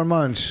 4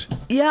 months.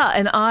 Yeah,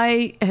 and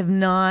I have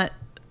not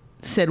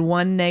said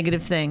one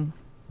negative thing.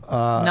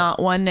 Not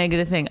one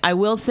negative thing. I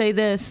will say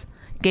this: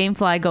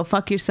 Gamefly, go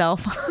fuck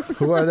yourself.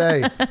 Who are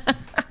they?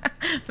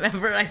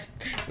 Remember,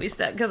 we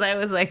said because I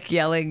was like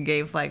yelling,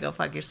 "Gamefly, go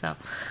fuck yourself."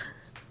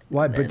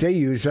 Why? But they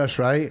use us,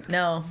 right?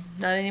 No,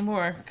 not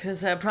anymore.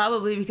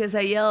 Probably because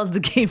I yelled, "The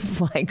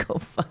Gamefly, go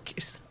fuck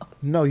yourself."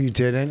 No, you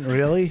didn't.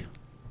 Really?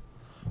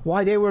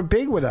 Why? They were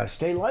big with us.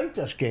 They liked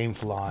us,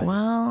 Gamefly.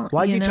 Well,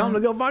 why'd you tell them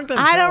to go fuck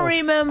themselves? I don't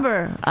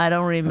remember.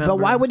 But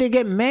why would they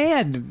get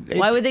mad?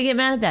 Why would they get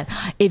mad at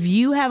that? If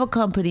you have a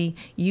company,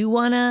 you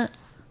want to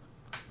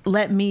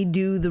let me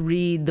do the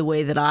read the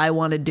way that I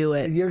want to do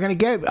it. You're going to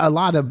get a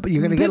lot of.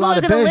 You're going to get a lot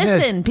of business.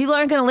 Listen. People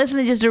aren't going to listen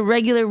to just a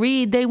regular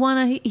read. They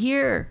want to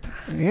hear.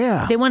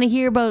 Yeah. They want to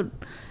hear about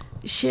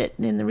shit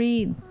in the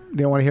read.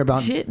 They want to hear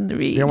about shit in the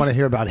read. They want to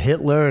hear about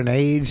Hitler and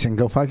AIDS and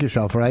go fuck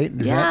yourself, right?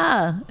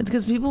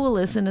 Because people will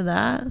listen to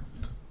that.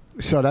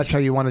 So that's how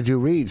you want to do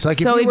reads.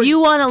 Like, if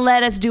you want to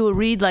let us do a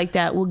read like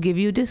that, we'll give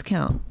you a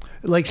discount.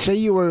 Like, say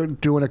you were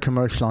doing a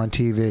commercial on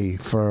TV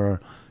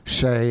for.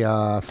 Say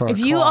for if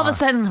you all of a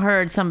sudden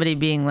heard somebody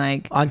being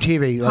like on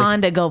TV, like,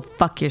 Honda, go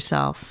fuck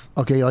yourself.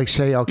 Okay, like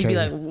say okay. You'd be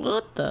like,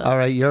 what the? All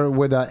right, you're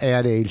with an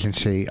ad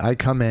agency. I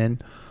come in.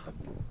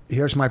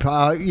 Here's my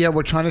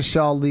we're trying to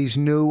sell these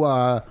new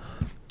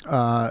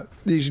BMWs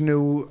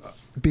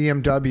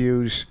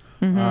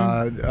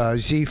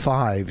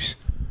Z5s.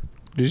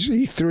 The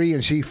Z3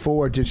 and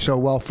Z4 did so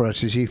well for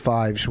us, the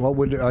Z5s. What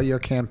would your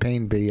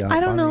campaign be? I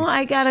don't know.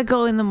 I got to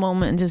go in the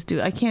moment and just do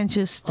I can't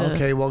just...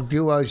 Okay, well,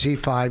 do a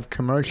Z5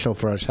 commercial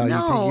for us. How you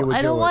think you would do it? No,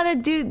 I don't want to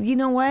do... You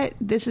know what?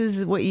 This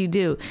is what you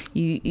do.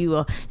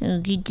 You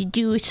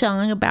do a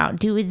song about,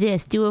 do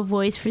this, do a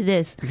voice for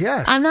this.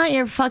 Yes. I'm not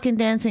your fucking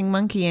dancing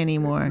monkey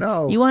anymore.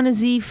 No. You want a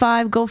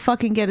Z5? Go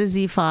fucking get a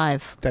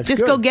Z5. That's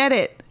just good. go get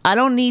it. I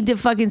don't need to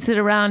fucking sit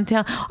around and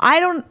tell...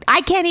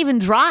 I can't even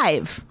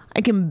drive. I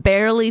can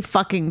barely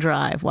fucking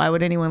drive. Why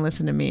would anyone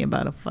listen to me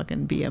about a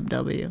fucking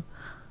BMW?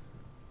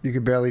 You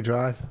can barely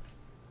drive?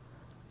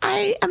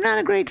 I'm not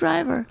a great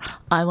driver.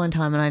 One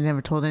time, and I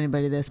never told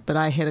anybody this, but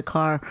I hit a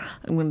car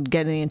when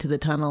getting into the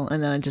tunnel,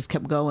 and then I just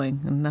kept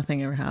going, and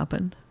nothing ever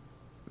happened.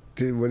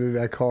 What did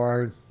that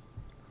car...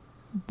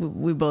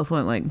 We both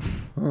went like...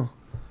 Oh.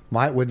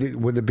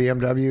 With the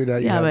BMW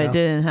that you have but now? it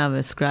didn't have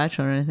a scratch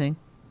or anything.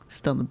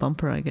 Just on the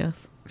bumper, I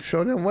guess.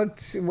 So then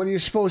what are you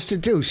supposed to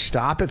do?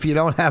 Stop if you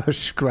don't have a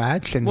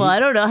scratch? I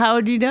don't know. How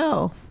would you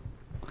know?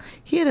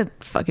 He had a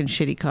fucking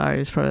shitty car. He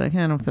was probably like,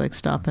 I don't feel like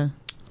stopping.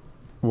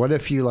 What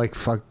if you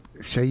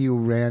say you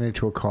ran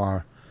into a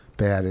car,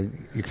 bad,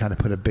 and you kind of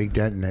put a big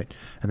dent in it.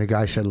 And the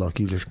guy said, "Look,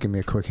 you just give me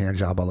a quick hand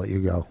job, I'll let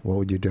you go." What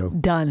would you do?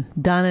 Done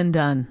and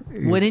done.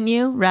 Wouldn't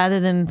you? Rather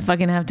than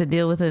fucking have to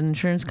deal with an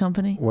insurance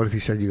company? What if he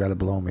said, "You got to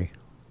blow me"?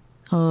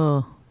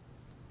 Oh,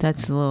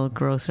 that's a little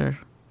grosser.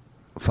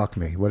 Fuck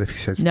me. What if he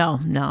said, No.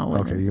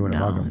 Okay, you wouldn't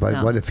mug him.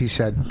 But what if he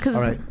said, because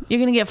all right, you're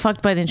going to get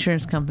fucked by the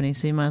insurance company,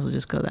 so you might as well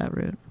just go that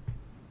route.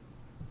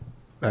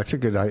 That's a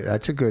good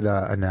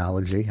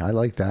analogy. I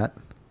like that.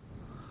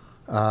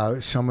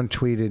 Someone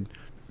tweeted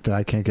that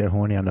I can't get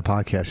horny on the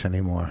podcast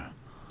anymore.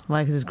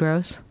 Why? Because it's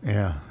gross?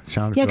 Yeah, it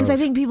sounds Yeah, because I gross.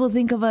 think people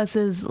think of us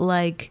as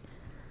like,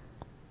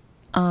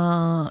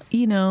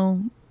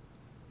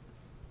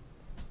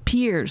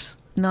 peers,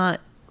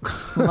 not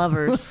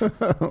lovers.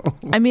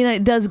 I mean,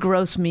 it does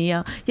gross me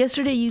out.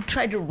 Yesterday, you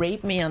tried to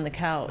rape me on the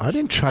couch. I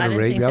didn't try to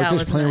rape think you. I was that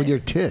just playing with nice. your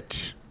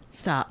tits.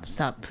 Stop.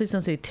 Please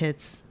don't say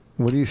tits.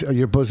 What do you say?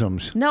 Your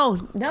bosoms. No.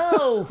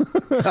 God,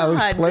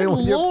 playing good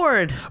with your-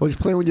 Lord. I was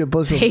playing with your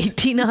bosoms.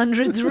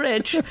 1800s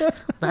rich.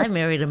 I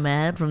married a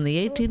man from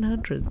the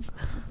 1800s.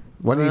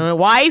 What do you,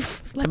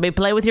 Wife, let me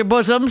play with your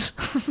bosoms.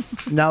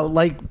 now,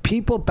 like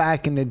people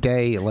back in the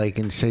day, like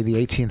in say the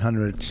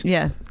 1800s.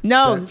 Yeah.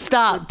 No, That-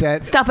 stop.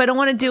 that- Stop. I don't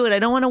want to do it. I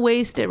don't want to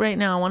waste it right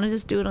now. I want to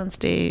just do it on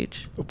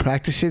stage.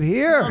 Practice it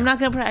here. I'm not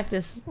going to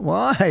practice.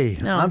 Why?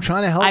 No. I'm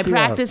trying to help I you.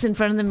 practice in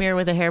front of the mirror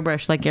with a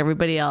hairbrush like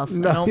everybody else.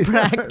 No, I don't you're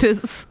not.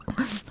 practice.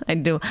 I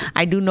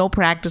do no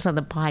practice on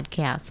the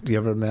podcast. Do you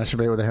ever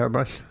masturbate with a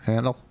hairbrush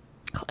handle?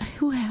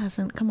 Who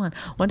hasn't? Come on.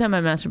 One time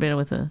I masturbated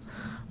with a...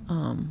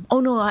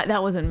 that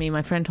wasn't me.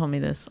 My friend told me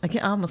this. I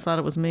almost thought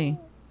it was me.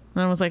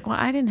 And I was like, well,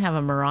 I didn't have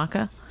a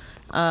maraca.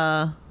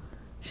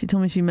 She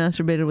told me she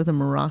masturbated with a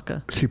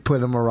maraca. She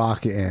put a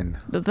maraca in.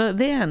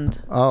 The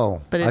end.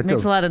 Oh, But it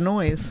makes a lot of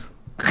noise.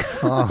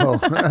 Oh,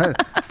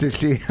 did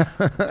she?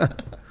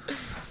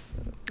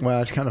 Well,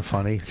 that's kind of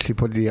funny. She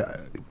put the.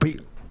 But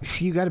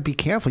see, you got to be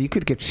careful. You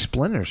could get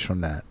splinters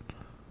from that.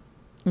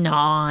 No,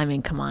 I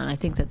mean, come on. I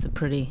think that's a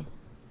pretty...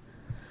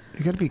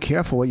 You got to be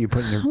careful what you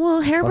put in your.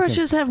 Well,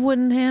 hairbrushes have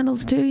wooden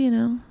handles too, you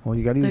know. Well,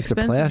 you got to the use the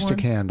expensive plastic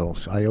ones.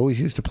 handles. I always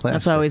use the plastic.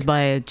 That's why I always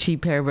buy a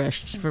cheap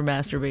hairbrush for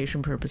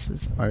masturbation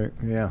purposes.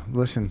 Yeah,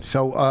 listen.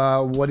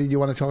 So, what did you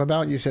want to talk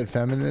about? You said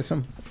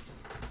feminism.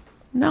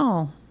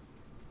 No.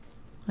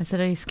 I said,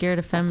 are you scared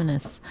of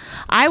feminists?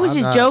 I was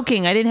I'm just not.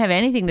 joking. I didn't have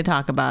anything to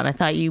talk about. I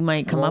thought you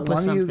might come up with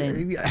why don't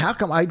something. how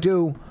come I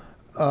do?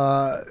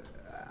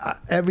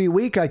 Every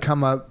week I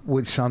come up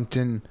with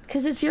something,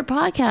 Because it's your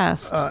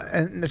podcast.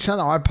 and it's not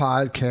our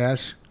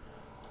podcast.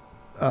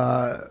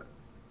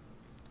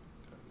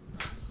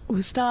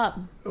 Stop.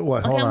 What?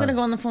 Okay, Hold I'm on. gonna go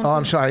on the phone Oh, too.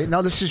 I'm sorry.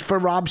 No, this is for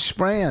Rob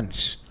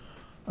Sprans.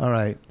 All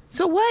right.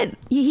 So what?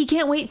 He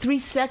can't wait 3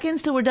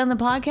 seconds till we're done the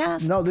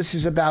podcast? No, this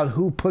is about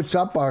who puts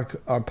up our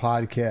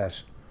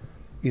podcast.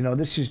 You know,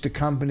 this is the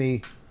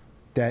company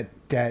that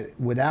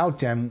without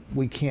them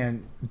we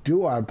can't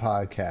do our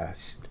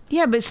podcast.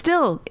 Yeah, but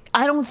still,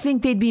 I don't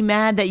think they'd be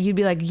mad that you'd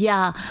be like,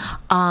 yeah,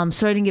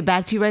 sorry I didn't get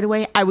back to you right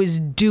away. I was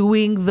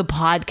doing the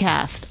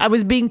podcast. I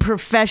was being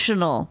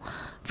professional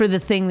for the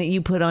thing that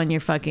you put on your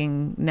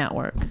fucking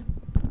network.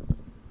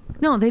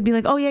 No, they'd be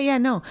like, oh yeah,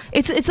 no.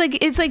 It's like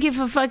if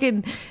a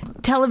fucking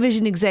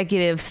television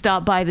executive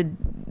stopped by the,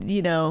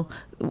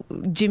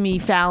 Jimmy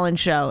Fallon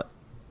show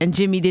and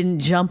Jimmy didn't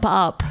jump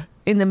up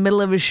in the middle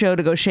of his show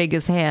to go shake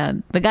his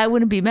hand. The guy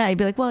wouldn't be mad. He'd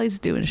be like, well, he's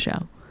doing a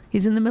show.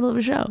 He's in the middle of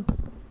a show.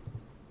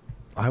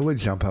 I would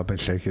jump up and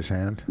shake his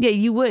hand. Yeah,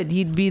 you would.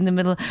 You'd be in the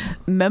middle.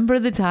 Remember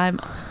the time?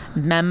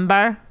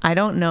 I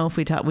don't know if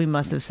we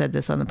must have said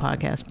this on the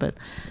podcast, but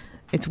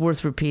it's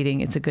worth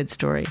repeating. It's a good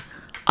story.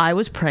 I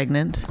was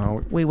pregnant.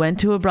 Oh. We went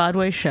to a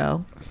Broadway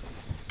show,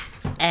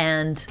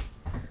 and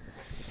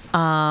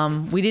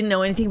we didn't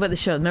know anything about the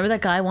show. Remember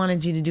that guy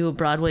wanted you to do a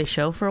Broadway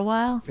show for a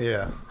while?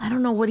 Yeah. I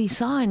don't know what he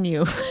saw in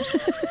you.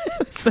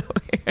 It was so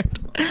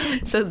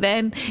weird. So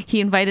then he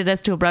invited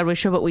us to a Broadway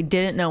show, but we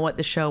didn't know what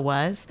the show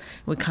was.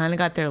 We kind of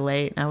got there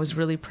late. I was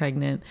really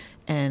pregnant,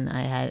 and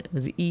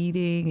was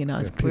eating. We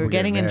people were get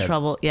getting in mad.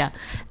 trouble. Yeah,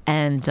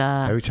 and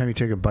Every time you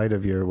take a bite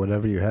of your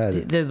whatever you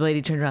had, the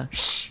lady turned around.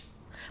 Shh.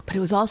 But it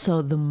was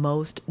also the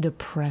most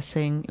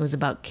depressing. It was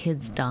about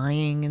kids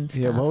dying and stuff.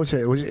 yeah. What was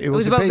it? It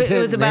was a about- big it hit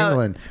was in about-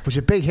 England. It was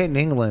a big hit in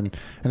England,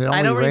 and it only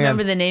I don't ran.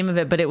 remember the name of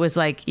it, but it was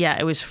like,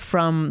 it was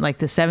from like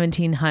the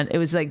 1700s. It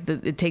was like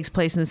it takes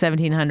place in the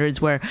 1700s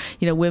where,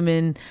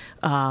 women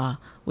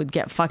would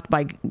get fucked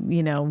by,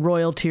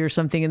 royalty or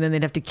something, and then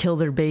they'd have to kill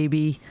their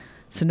baby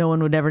so no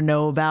one would ever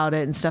know about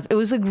it and stuff. It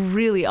was like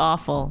really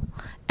awful.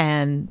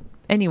 And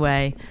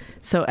anyway,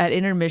 so at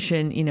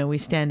intermission, we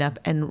stand up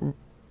and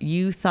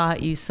you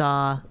thought you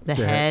saw the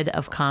head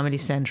of Comedy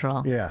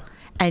Central. Yeah.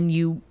 And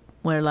you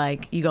were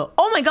like, you go,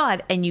 oh my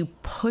God. And you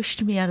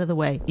pushed me out of the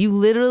way. You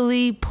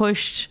literally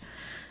pushed.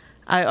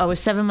 I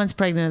was 7 months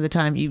pregnant at the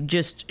time. You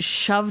just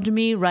shoved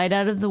me right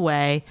out of the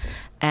way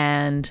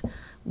and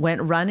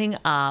went running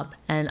up.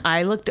 And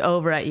I looked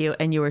over at you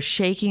and you were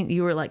shaking.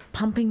 You were like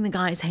pumping the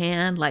guy's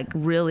hand, like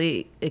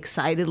really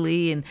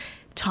excitedly and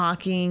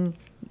talking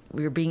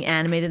we were being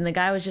animated, and the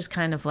guy was just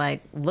kind of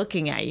like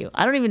looking at you.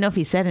 I don't even know if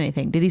he said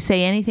anything. Did he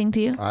say anything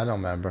to you? I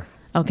don't remember.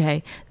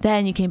 Okay.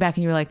 Then you came back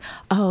and you were like,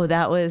 oh,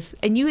 that was...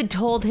 And you had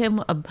told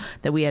him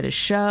that we had a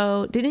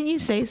show. Didn't you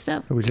say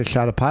stuff? We just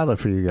shot a pilot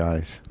for you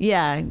guys.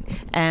 Yeah.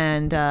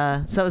 And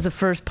so that was the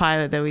first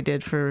pilot that we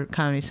did for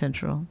Comedy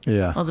Central.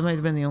 Yeah. Oh, that might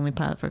have been the only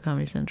pilot for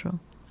Comedy Central.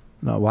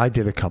 No, well, I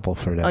did a couple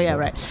for them. Oh, yeah,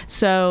 right.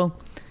 So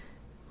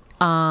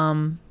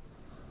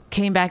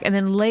came back. And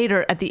then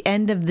later, at the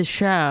end of the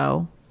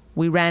show...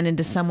 we ran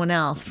into someone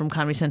else from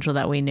Comedy Central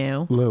that we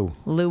knew.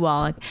 Lou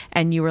Wallach.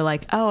 And you were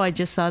like, oh, I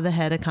just saw the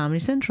head of Comedy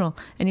Central.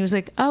 And he was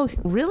like, oh,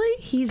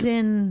 really? He's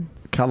in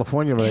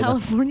California right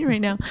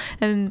now.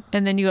 And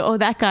then you go, oh,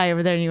 that guy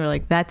over there. And you were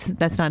like,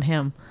 that's not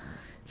him.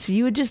 So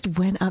you had just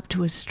went up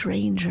to a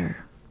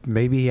stranger.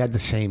 Maybe he had the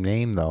same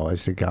name, though,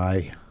 as the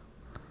guy,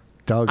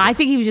 Doug. I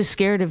think he was just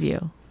scared of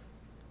you.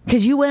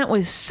 Because you went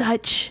with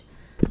such...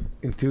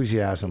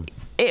 enthusiasm.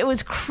 It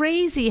was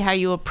crazy how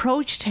you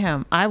approached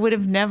him. I would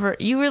have never...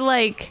 You were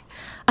like...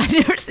 I've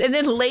never... And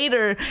then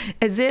later,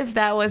 as if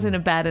that wasn't a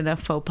bad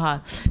enough faux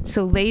pas.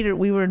 So later,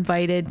 we were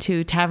invited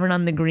to Tavern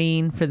on the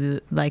Green for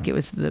the... Like, it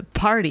was the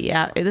party.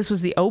 This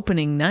was the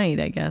opening night,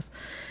 I guess.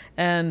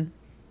 And...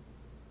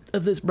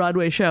 of this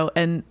Broadway show.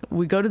 And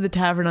we go to the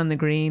Tavern on the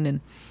Green,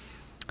 and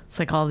it's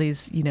like all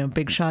these,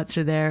 big shots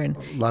are there. And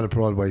a lot of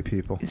Broadway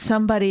people.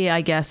 Somebody, I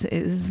guess,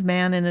 this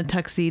man in a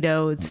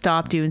tuxedo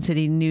stopped you and said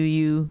he knew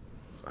you...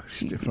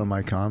 from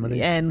my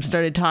comedy, and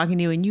started talking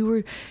to you, and you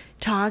were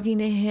talking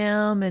to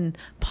him and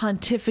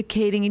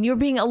pontificating, and you were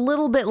being a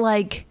little bit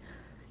like,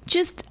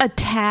 just a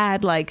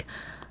tad like,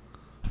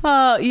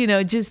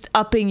 just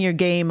upping your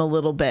game a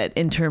little bit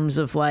in terms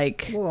of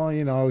like, well,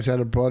 I was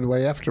at a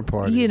Broadway after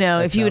party.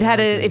 If you had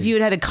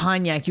had a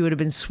cognac, you would have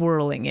been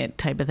swirling it,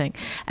 type of thing.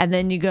 And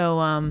then you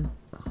go,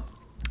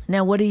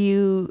 now what are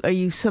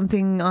you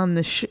something on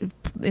the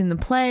in the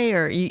play,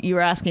 or you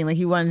were asking, like,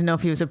 you wanted to know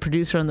if he was a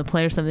producer on the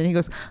play or something. And he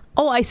goes,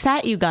 oh, I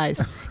sat you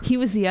guys. He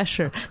was the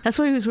usher. That's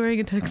why he was wearing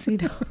a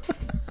tuxedo.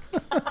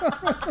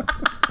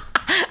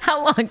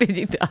 How long did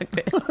you talk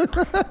to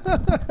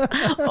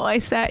him? Oh, I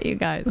sat you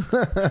guys.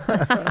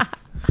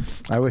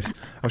 I was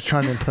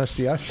trying to impress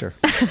the usher.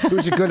 He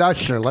was a good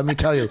usher, let me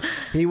tell you.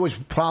 He was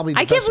probably the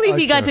I can't best believe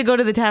he got usher. to go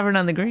to the Tavern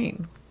on the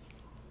Green.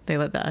 They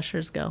let the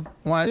ushers go.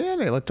 Well, yeah,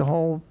 they let the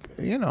whole,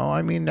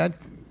 that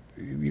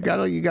you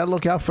gotta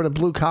look out for the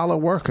blue collar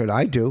worker.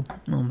 I do.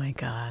 Oh my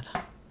God.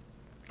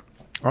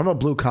 I'm a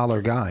blue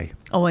collar guy.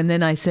 Oh, and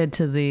then I said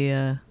to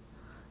the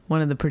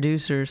one of the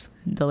producers,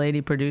 the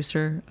lady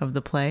producer of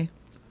the play,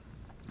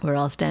 we're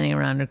all standing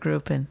around a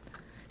group, and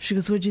she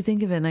goes, "What'd you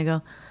think of it?" And I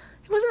go,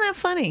 "It wasn't that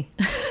funny."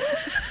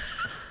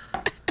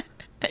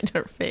 And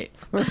her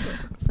face. I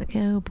was like,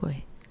 "Oh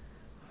boy."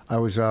 I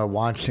was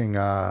watching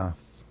on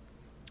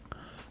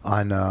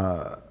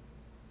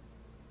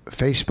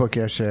Facebook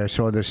yesterday. I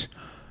saw this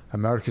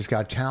America's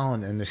Got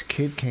Talent, and this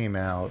kid came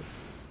out,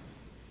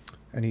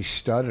 and he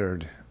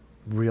stuttered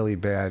really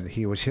bad.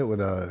 He was hit with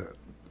a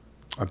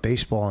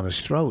baseball in his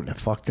throat, and it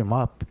fucked him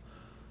up.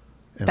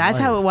 That's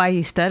why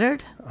he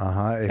stuttered?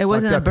 Uh-huh. It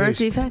wasn't a birth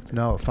defect?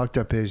 No, it fucked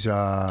up his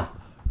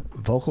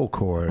vocal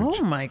cords.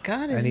 Oh, my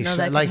God. I didn't know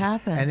that could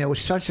happen. And it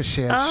was such a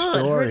sad story.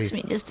 Oh, it hurts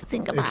me just to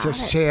think about it. It's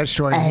a sad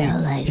story.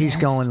 He's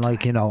going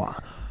like,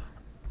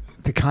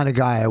 the kind of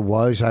guy I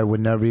was, I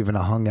would never even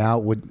have hung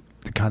out with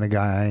the kind of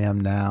guy I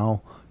am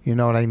now. You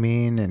know what I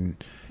mean?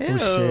 And it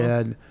was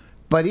sad.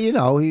 But,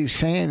 he's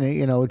saying,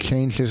 it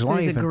changed his life.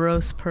 He's a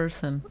gross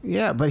person.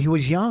 Yeah, but he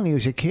was young. He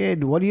was a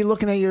kid. What are you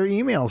looking at your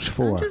emails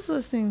for? I'm just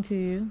listening to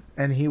you.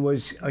 And he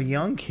was a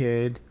young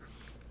kid,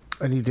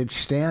 and he did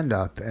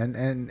stand-up.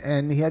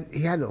 And he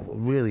had a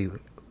really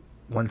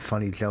one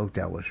funny joke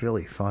that was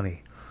really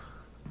funny.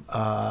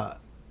 And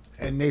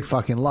they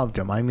fucking loved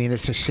him. I mean,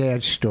 it's a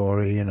sad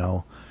story,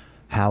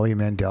 Howie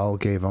Mandel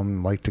gave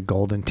him like the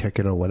golden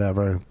ticket or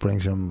whatever,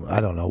 brings him,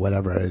 I don't know,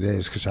 whatever it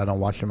is, because I don't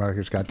watch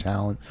America's Got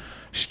Talent.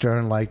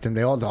 Stern liked him.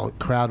 The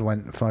crowd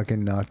went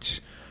fucking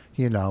nuts,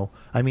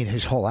 I mean,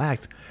 his whole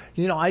act.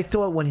 I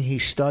thought when he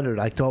stuttered,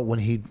 when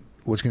he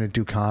was going to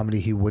do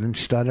comedy, he wouldn't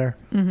stutter.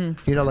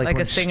 Mm-hmm. Like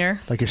a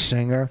singer? Like a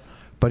singer.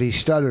 But he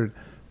stuttered.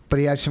 But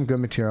he had some good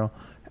material.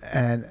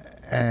 And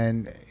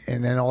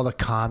then all the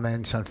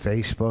comments on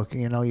Facebook,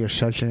 you're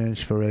such an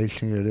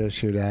inspiration, you're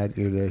this, you're that,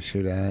 you're this,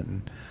 you're that.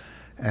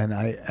 And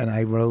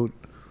I wrote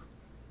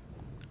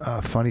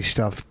funny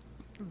stuff.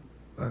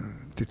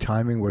 The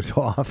timing was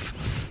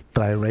off,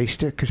 but I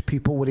erased it because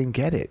people wouldn't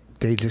get it.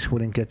 They just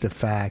wouldn't get the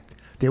fact.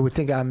 They would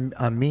think I'm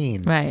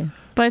mean. Right.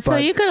 But so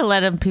you could have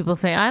let people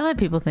think. I let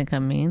people think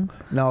I'm mean.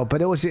 No,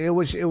 but it was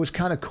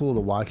kind of cool to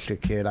watch the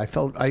kid. I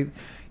felt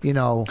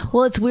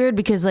Well, it's weird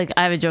because I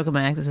have a joke in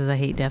my act that says I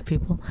hate deaf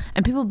people,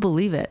 and people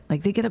believe it.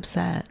 Like they get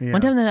upset. Yeah.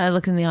 One time I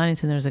looked in the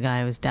audience and there was a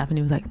guy who was deaf, and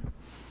he was like,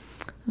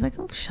 I was like,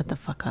 oh, shut the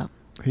fuck up.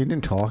 He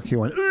didn't talk. He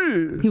went.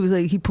 Ugh. He was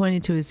like, he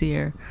pointed to his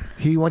ear.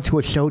 He went to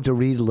a show to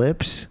read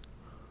lips.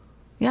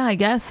 Yeah, I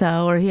guess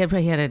so. Or he had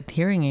a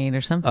hearing aid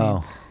or something.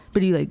 Oh.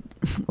 But he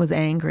was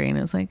angry, and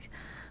it was like,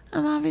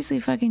 I'm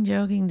obviously fucking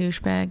joking,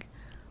 douchebag.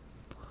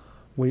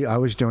 I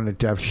was doing a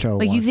deaf show.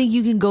 Like, once. you think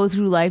you can go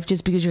through life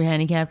just because you're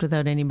handicapped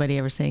without anybody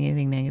ever saying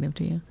anything negative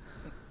to you?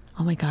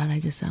 Oh my God, I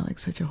just sound like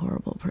such a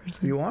horrible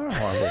person. You are a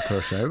horrible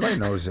person. Everybody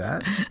knows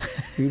that.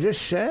 You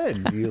just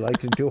said you like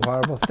to do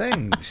horrible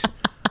things.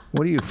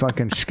 What are you,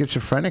 fucking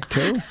schizophrenic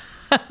too?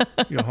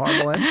 You're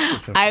horrible and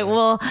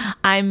schizophrenic.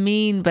 I'm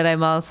mean, but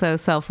I'm also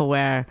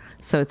self-aware.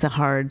 So it's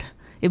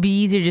it'd be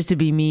easier just to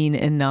be mean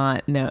and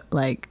not not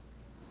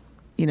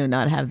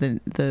have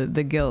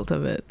the guilt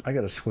of it. I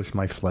got to switch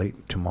my flight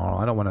tomorrow.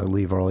 I don't want to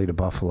leave early to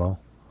Buffalo.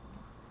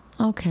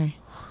 Okay.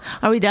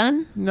 Are we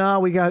done? No,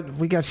 we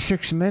got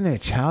 6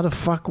 minutes. How the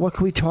fuck? What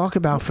can we talk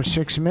about for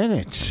 6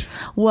 minutes?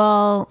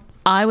 Well,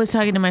 I was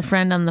talking to my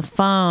friend on the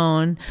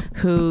phone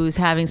who's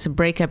having some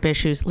breakup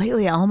issues.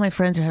 Lately, all my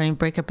friends are having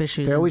breakup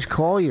issues. They always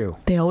call you.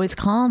 They always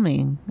call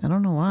me. I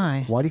don't know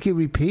why. Why do you keep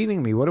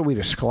repeating me? What are we,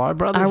 the Sklar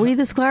brothers? Are we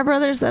the Sklar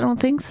brothers? I don't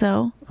think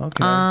so.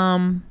 Okay.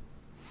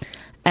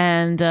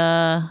 And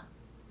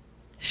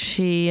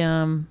she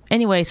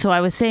anyway, so I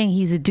was saying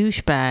he's a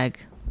douchebag,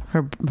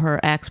 her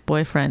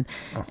ex-boyfriend,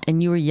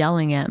 and you were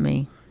yelling at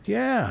me.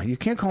 Yeah, you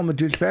can't call him a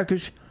douchebag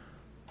because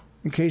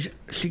in case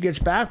she gets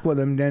back with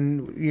him,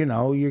 then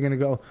you're gonna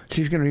go.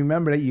 She's gonna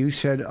remember that you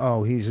said,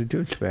 "Oh, he's a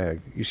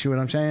douchebag." You see what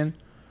I'm saying?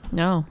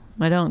 No,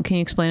 I don't. Can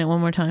you explain it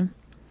one more time?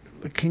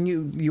 Can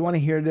you want to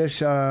hear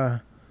this?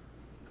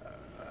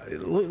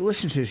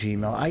 Listen to this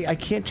email. I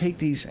can't take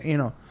these.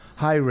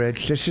 Hi,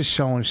 Rich. This is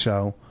so and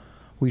so.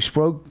 We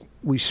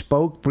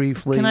spoke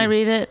briefly. Can I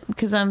read it?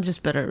 Because I'm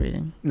just better at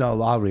reading.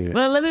 No, I'll read it.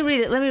 Well, let me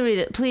read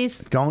it, please.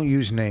 Don't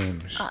use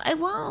names. I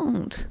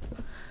won't.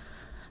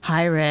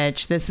 Hi,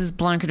 Rich. This is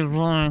Blankety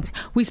Blank.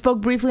 We spoke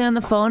briefly on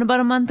the phone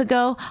about a month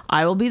ago.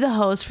 I will be the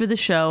host for the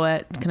show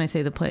at... Can I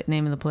say the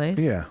name of the place?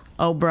 Yeah.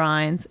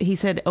 O'Brien's. He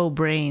said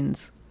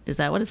O'Brains. Is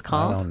that what it's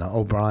called? I don't know.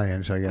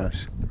 O'Brien's, I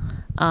guess.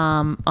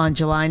 On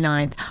July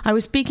 9th. I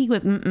was speaking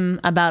with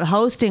about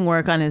hosting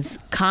work on his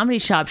comedy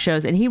shop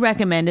shows, and he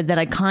recommended that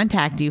I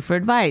contact you for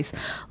advice.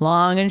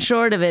 Long and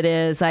short of it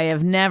is, I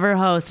have never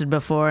hosted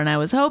before, and I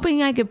was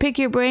hoping I could pick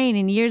your brain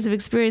and years of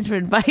experience for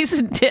advice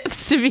and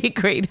tips to be a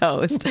great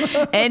host.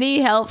 Any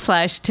help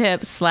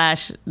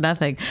 /tips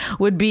 /nothing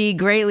would be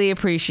greatly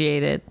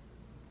appreciated.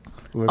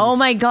 Oh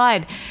my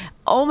God.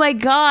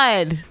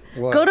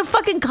 What? Go to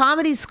fucking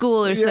comedy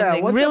school or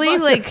something. What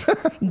really,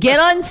 get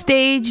on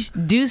stage,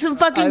 do some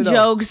fucking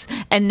jokes,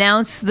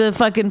 announce the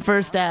fucking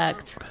first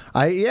act.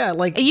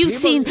 You've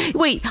seen...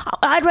 Wait,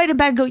 I'd write it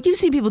back and go, you've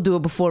seen people do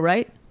it before,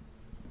 right?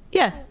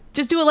 Yeah,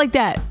 just do it like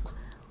that.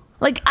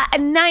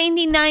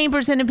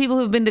 99% of people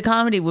who've been to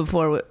comedy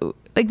before...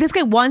 Like, this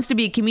guy wants to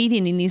be a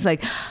comedian, and he's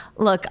like,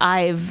 look,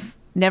 I've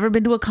never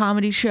been to a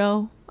comedy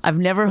show. I've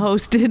never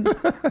hosted.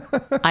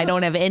 I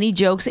don't have any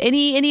jokes,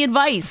 any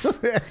advice.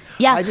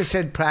 Yeah. I just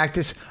said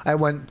practice. I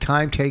went,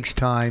 time takes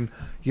time.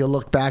 You'll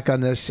look back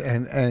on this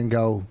and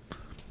go,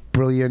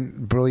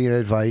 brilliant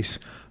advice.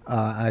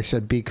 I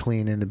said, be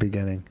clean in the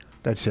beginning.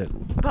 That's it.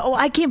 But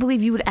I can't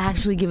believe you would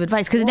actually give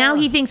advice, because now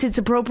he thinks it's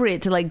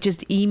appropriate to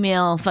just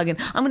email fucking...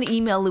 I'm going to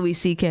email Louis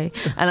C.K.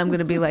 and I'm going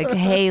to be like,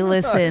 hey,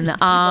 listen,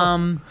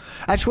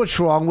 That's what's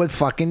wrong with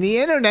fucking the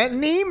internet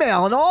and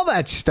email and all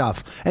that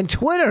stuff. And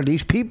Twitter.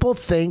 These people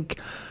think...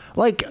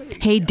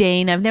 hey,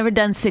 Dane, I've never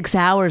done 6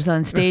 hours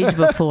on stage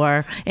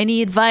before.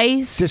 Any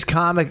advice? This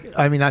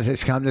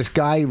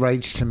guy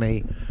writes to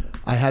me,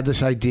 I had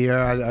this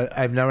idea.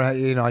 I've never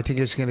had, I think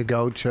it's going to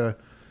go to...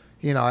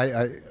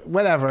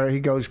 whatever.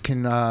 He goes,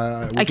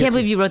 I can't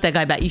believe you wrote that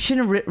guy back. You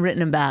shouldn't have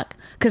written him back,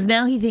 because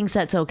now he thinks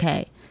that's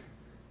okay.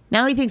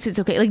 Now he thinks it's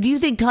okay. Do you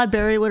think Todd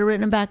Barry would have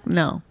written him back?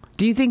 No.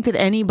 Do you think that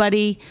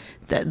anybody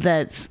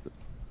that's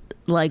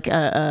like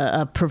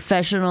a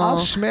professional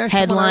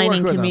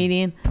headlining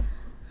comedian?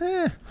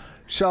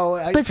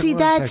 But see,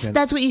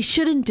 that's what you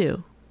shouldn't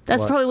do.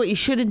 That's probably what you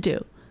shouldn't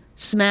do.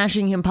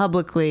 Smashing him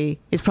publicly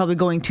is probably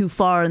going too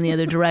far in the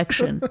other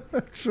direction.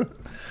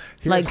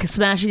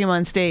 Smashing him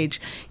on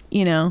stage,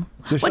 One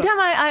time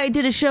I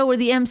did a show where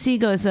the MC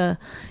goes,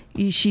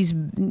 she's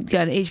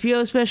got an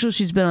HBO special.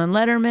 She's been on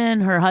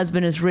Letterman. Her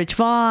husband is Rich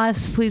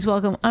Voss. Please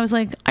welcome. I was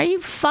like, are you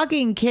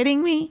fucking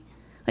kidding me?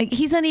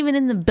 He's not even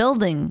in the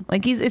building.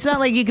 It's not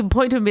like you can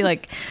point to him and be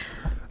like,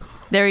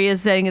 there he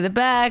is sitting in the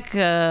back.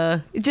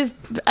 Just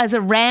as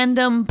a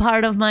random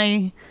part of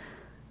my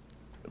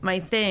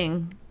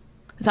thing.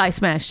 So I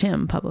smashed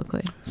him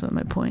publicly. That's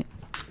my point.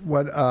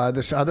 What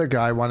this other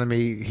guy wanted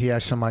me, he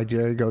has some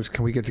idea. He goes,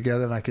 can we get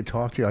together and I could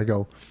talk to you? I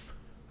go,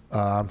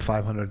 I'm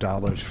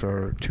 $500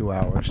 for 2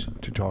 hours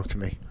to talk to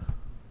me.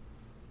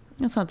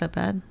 That's not that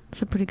bad.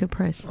 It's a pretty good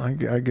price. I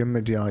give him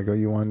a deal. I go,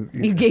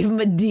 you gave him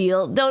a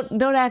deal.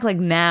 Don't act like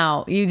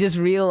now. You just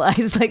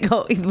realized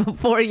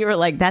before you were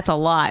like, that's a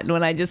lot. And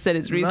when I just said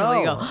it's reasonable,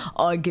 you go,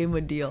 I gave him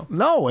a deal.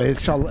 No,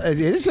 it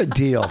is a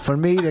deal for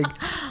me to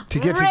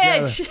get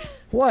Rich. together.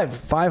 What?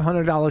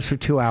 $500 for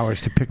 2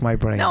 hours to pick my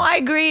brain? No, I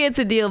agree it's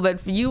a deal,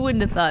 but you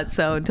wouldn't have thought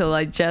so until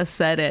I just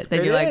said it.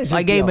 Then you're like,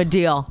 I gave him a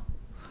deal.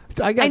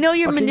 I know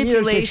your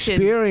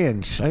manipulation. Years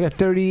experience. I got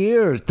 30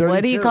 years. 32.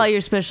 What do you call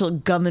your special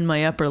gum in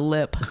my upper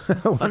lip?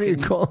 What do you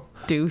call?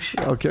 Douche.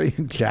 Okay,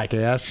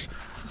 jackass.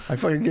 I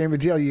fucking gave him a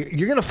deal.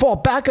 You're gonna fall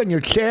back on your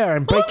chair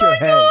and break your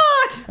head.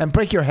 God! And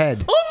break your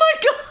head. Oh my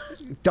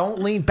God!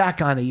 Don't lean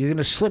back on it. You're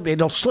gonna slip.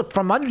 It'll slip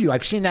from under you.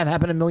 I've seen that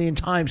happen a million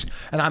times.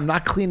 And I'm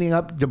not cleaning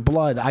up the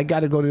blood. I got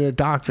to go to the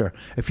doctor.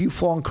 If you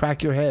fall and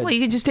crack your head, Well, you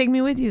could just take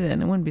me with you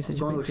then. It wouldn't be such a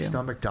go big to a deal.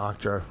 stomach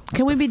doctor.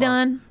 Can we be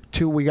done?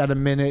 2. We got a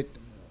minute.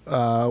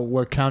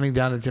 We're counting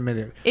down at the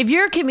minute. If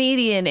you're a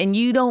comedian and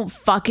you don't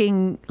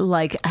fucking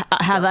like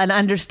have an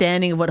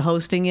understanding of what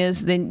hosting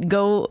is, then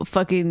go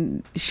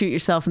fucking shoot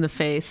yourself in the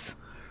face.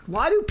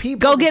 Why do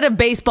people Go get a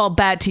baseball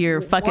bat to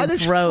your Why fucking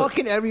does throat.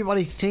 fucking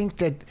everybody think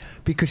that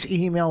because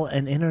email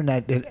and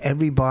internet that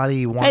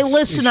everybody wants? Hey,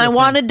 listen, I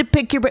wanted to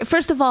pick your brain.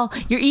 First of all,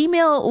 your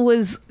email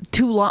was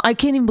too long. I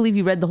can't even believe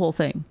you read the whole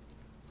thing.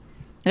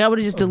 Like, I would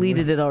have just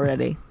deleted it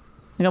already.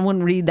 Like, I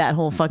wouldn't read that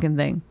whole fucking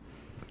thing.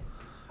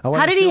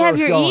 How did he have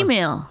your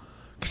email?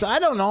 Because I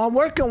don't know. I'm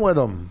working with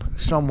him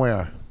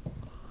somewhere.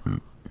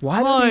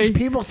 Why Hi, do these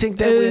people think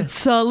that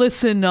it's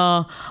listen,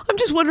 I'm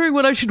just wondering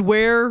what I should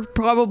wear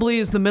probably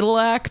is the middle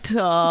act.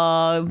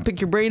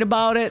 Pick your brain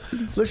about it.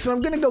 Listen,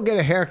 I'm gonna go get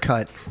a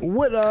haircut.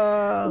 What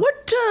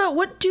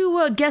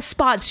do guest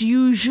spots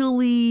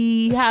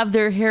usually have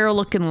their hair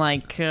looking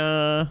like?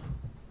 God,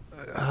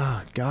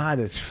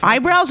 it's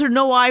Eyebrows or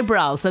no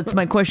eyebrows? That's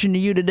my question to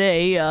you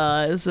today.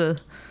 As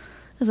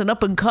an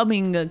up and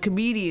coming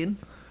comedian.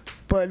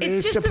 But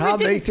it's just the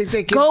problem. They think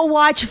they can go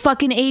watch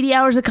fucking 80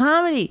 hours of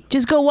comedy.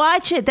 Just go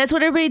watch it. That's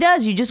what everybody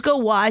does. You just go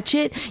watch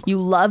it.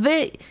 You love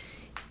it.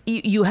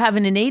 You have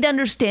an innate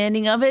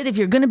understanding of it. If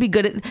you're going to be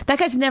good at that,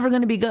 guy's never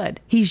going to be good.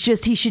 He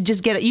should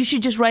just get it. You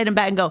should just write him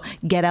back and go,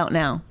 get out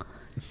now.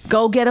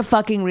 Go get a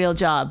fucking real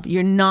job.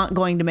 You're not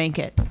going to make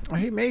it.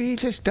 Maybe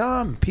he's just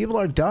dumb. People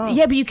are dumb.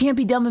 Yeah, but you can't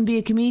be dumb and be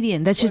a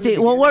comedian. That's just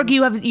it. Well, work.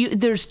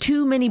 There's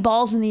too many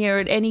balls in the air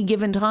at any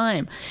given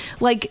time.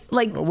 Like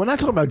We're not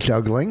talking about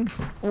juggling.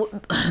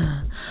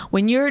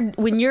 when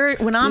I'm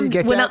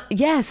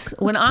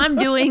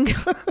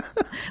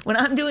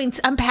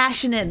I'm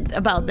passionate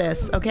about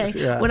this. Okay,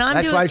 Yeah,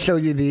 that's why I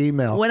showed you the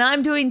email. When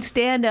I'm doing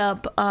stand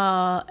up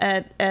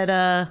at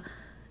a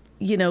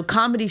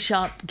comedy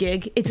shop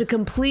gig, it's a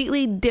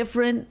completely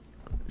different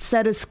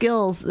set of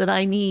skills that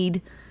I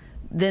need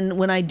than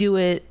when I do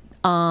it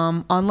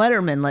on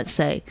Letterman, let's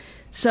say.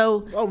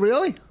 So, oh,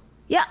 really?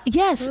 Yeah,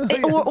 yes,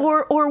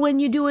 or when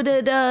you do it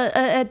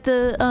at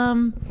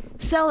the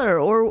cellar,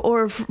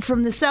 or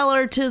from the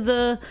cellar to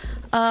the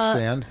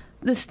Stand.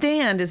 The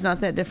stand is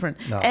not that different.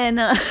 No. And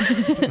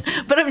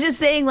but I'm just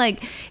saying,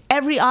 like,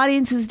 every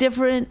audience is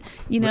different.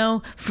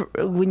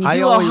 When you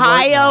do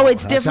Ohio,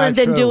 it's different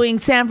than doing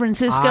San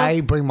Francisco.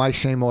 I bring my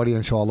same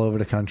audience all over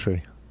the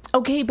country.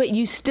 Okay, but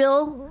you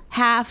still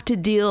have to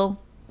deal.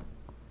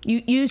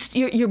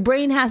 Your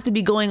brain has to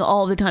be going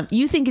all the time.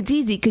 You think it's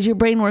easy because your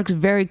brain works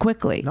very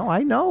quickly. No,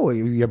 I know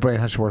your brain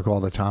has to work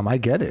all the time. I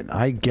get it.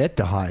 I get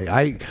the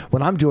high.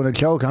 When I'm doing a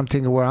joke, I'm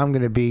thinking where I'm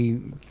going to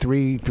be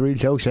three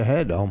jokes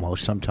ahead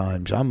almost.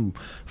 Sometimes I'm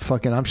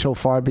so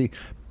far Okay,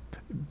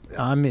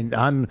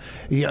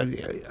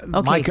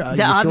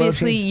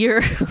 obviously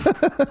you're.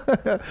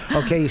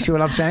 Okay, you see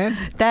what I'm saying?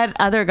 That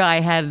other guy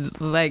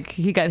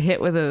he got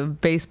hit with a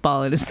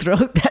baseball in his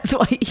throat. That's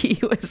why he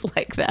was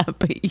like that.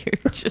 But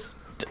you're just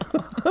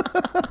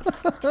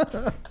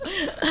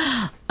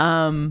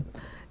dumb.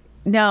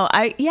 No,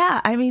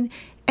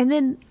 and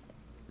then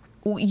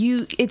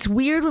it's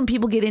weird when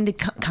people get into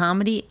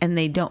comedy and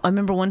they don't. I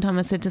remember one time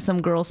I said to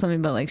some girl something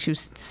about, like, she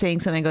was saying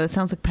something. I go, that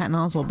sounds like Patton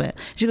Oswalt bit.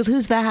 She goes,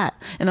 who's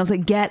that? And I was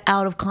like, get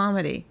out of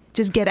comedy.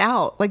 Just get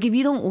out. Like, if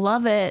you don't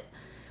love it,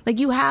 like,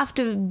 you have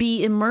to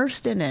be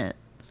immersed in it.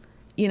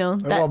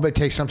 But it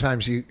takes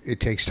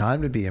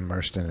time to be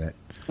immersed in it.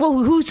 Well,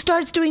 who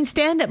starts doing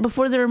stand-up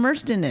before they're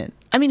immersed in it?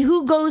 I mean,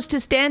 who goes to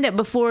stand-up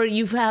before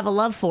you have a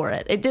love for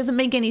it? It doesn't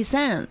make any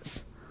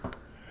sense.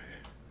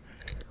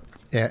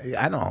 Yeah,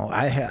 I don't know.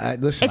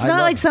 Listen. It's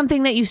not like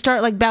something that you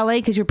start like ballet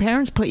because your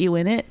parents put you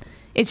in it.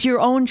 It's your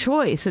own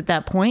choice at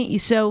that point.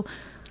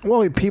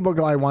 Well, people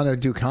go, I want to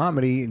do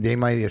comedy. They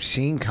might have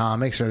seen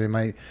comics,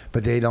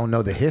 but they don't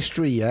know the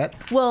history yet.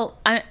 Well,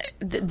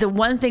 the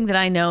one thing that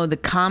I know, the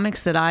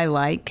comics that I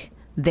like,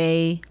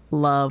 they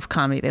love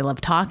comedy. They love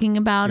talking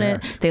about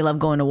it. They love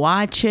going to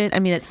watch it. I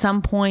mean, at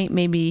some point,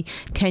 maybe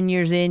 10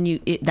 years in,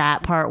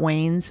 that part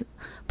wanes.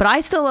 But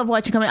I still love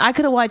watching comedy. I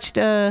could have watched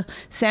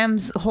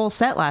Sam's whole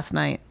set last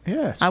night.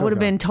 Yeah, I would have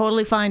been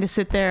totally fine to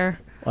sit there.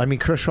 I mean,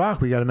 Chris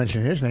Rock, we got to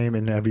mention his name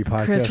in every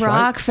podcast. Chris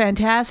Rock, right?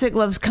 Fantastic,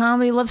 loves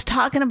comedy, loves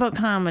talking about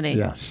comedy.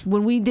 Yes.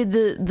 When we did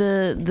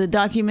the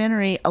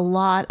documentary, a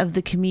lot of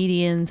the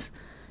comedians,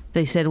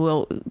 they said,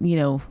 well,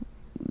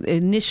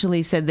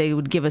 initially said they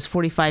would give us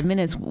 45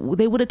 minutes.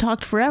 They would have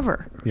talked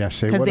forever. Yes,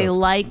 they would. Because they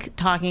like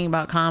talking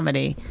about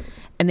comedy.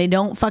 And they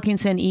don't fucking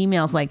send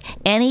emails like,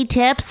 any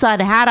tips on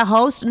how to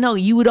host? No,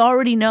 you would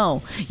already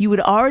know. You would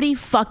already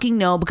fucking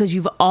know because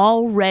you've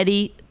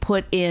already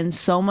put in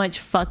so much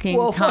fucking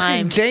Well,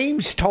 time. fucking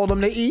James told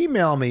him to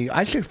email me.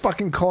 I should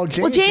fucking call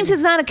James. Well, James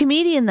is not a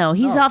comedian though.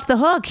 He's off the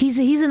hook. He's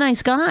a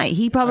nice guy.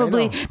 He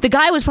probably the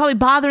guy was probably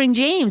bothering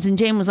James, and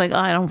James was like,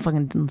 I don't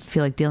fucking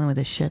feel like dealing with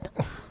this shit.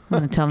 I'm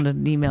gonna tell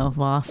him to email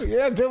boss.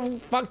 Yeah,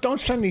 don't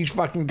send these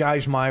fucking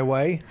guys my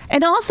way.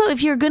 And also,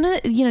 if you're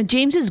gonna,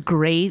 James is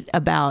great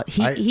about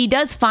he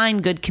does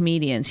find good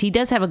comedians. He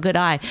does have a good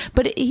eye,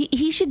 but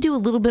he should do a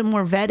little bit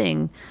more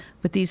vetting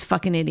with these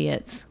fucking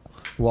idiots.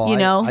 Well,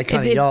 I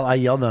kind of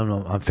yelled at him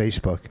on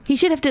Facebook. He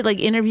should have to like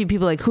interview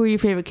people like, who are your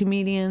favorite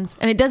comedians?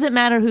 And it doesn't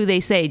matter who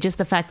they say, just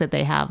the fact that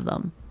they have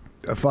them.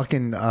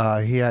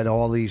 He had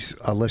all these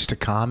a list of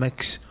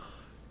comics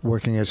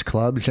working his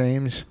club,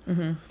 James.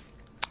 Mm-hmm.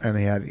 And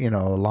he had,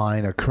 a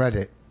line of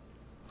credit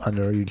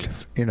under each,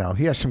 he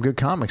has some good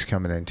comics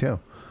coming in too.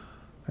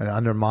 And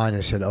under mine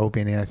it said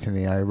Opie and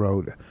Anthony. I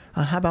wrote,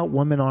 how about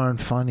Women Aren't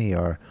Funny?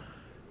 Or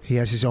he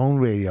has his own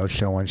radio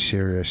show on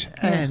Sirius.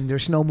 And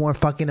there's no more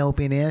fucking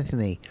Opie and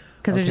Anthony.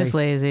 Because they're just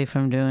lazy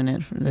from doing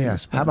it.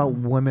 Yes. How about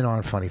Women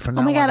Aren't Funny? For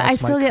now oh my God, on, I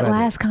still get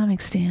Last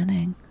Comic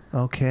Standing.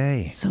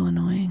 Okay. So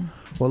annoying.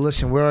 Well,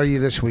 listen, where are you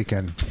this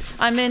weekend?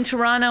 I'm in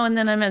Toronto, and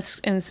then I'm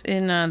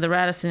in the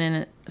Radisson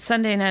Inn.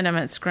 Sunday night, I'm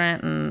at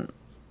Scranton,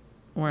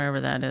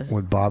 wherever that is.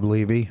 With Bob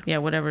Levy? Yeah,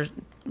 whatever.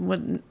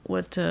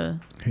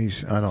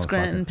 He's, I don't know.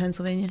 Scranton,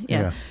 Pennsylvania?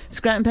 Yeah.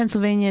 Scranton,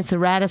 Pennsylvania. It's the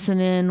Radisson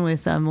Inn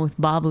with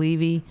Bob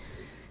Levy.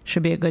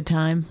 Should be a good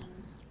time.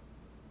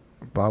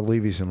 Bob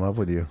Levy's in love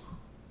with you.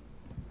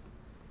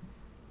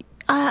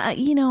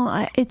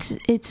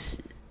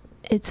 It's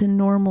a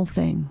normal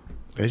thing.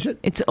 Is it?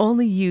 It's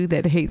only you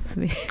that hates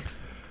me.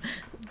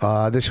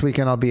 This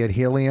weekend I'll be at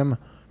Helium,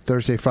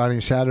 Thursday, Friday,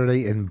 and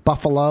Saturday in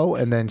Buffalo,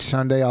 and then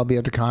Sunday I'll be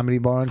at the Comedy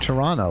Bar in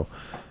Toronto.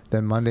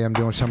 Then Monday I'm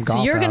doing some golf.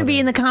 So you're going to be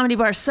in the Comedy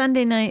Bar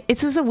Sunday night.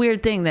 It's just a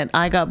weird thing that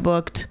I got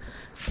booked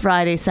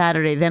Friday,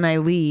 Saturday, then I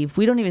leave.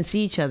 We don't even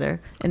see each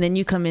other, and then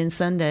you come in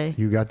Sunday.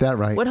 You got that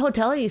right. What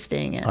hotel are you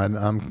staying at?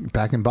 I'm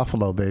back in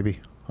Buffalo, baby.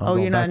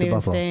 You're not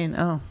even staying.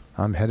 Oh.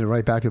 I'm headed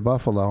right back to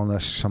Buffalo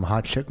unless some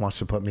hot chick wants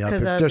to put me up.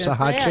 If there's a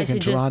hot chick in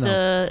Toronto.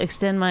 Just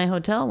extend my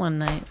hotel one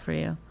night for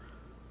you.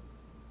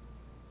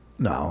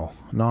 No,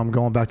 I'm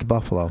going back to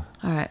Buffalo.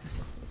 All right.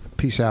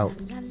 Peace out.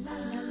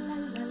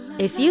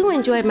 If you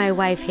enjoyed My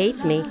Wife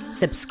Hates Me,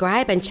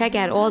 subscribe and check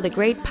out all the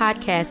great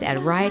podcasts at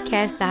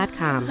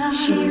riotcast.com.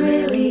 She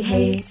really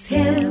hates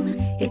him,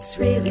 it's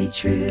really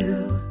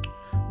true.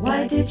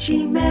 Why did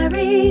she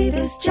marry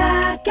this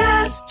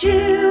jackass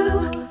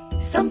Jew?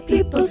 Some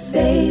people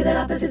say that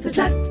opposites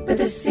attract, but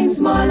this seems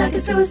more like a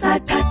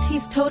suicide pact.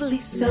 He's totally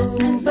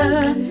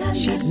sober,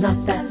 she's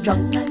not that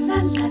drunk.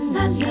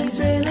 He's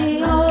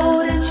really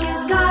old and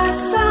she's got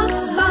some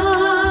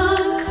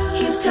spunk.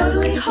 He's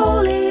totally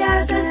holy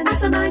as an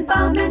asinine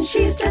bomb, and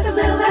she's just a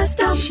little less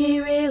dumb. She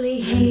really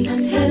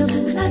hates him,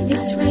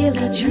 it's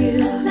really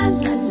true.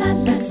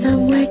 But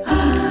somewhere deep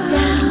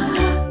down,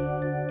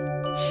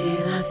 she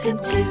loves him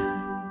too.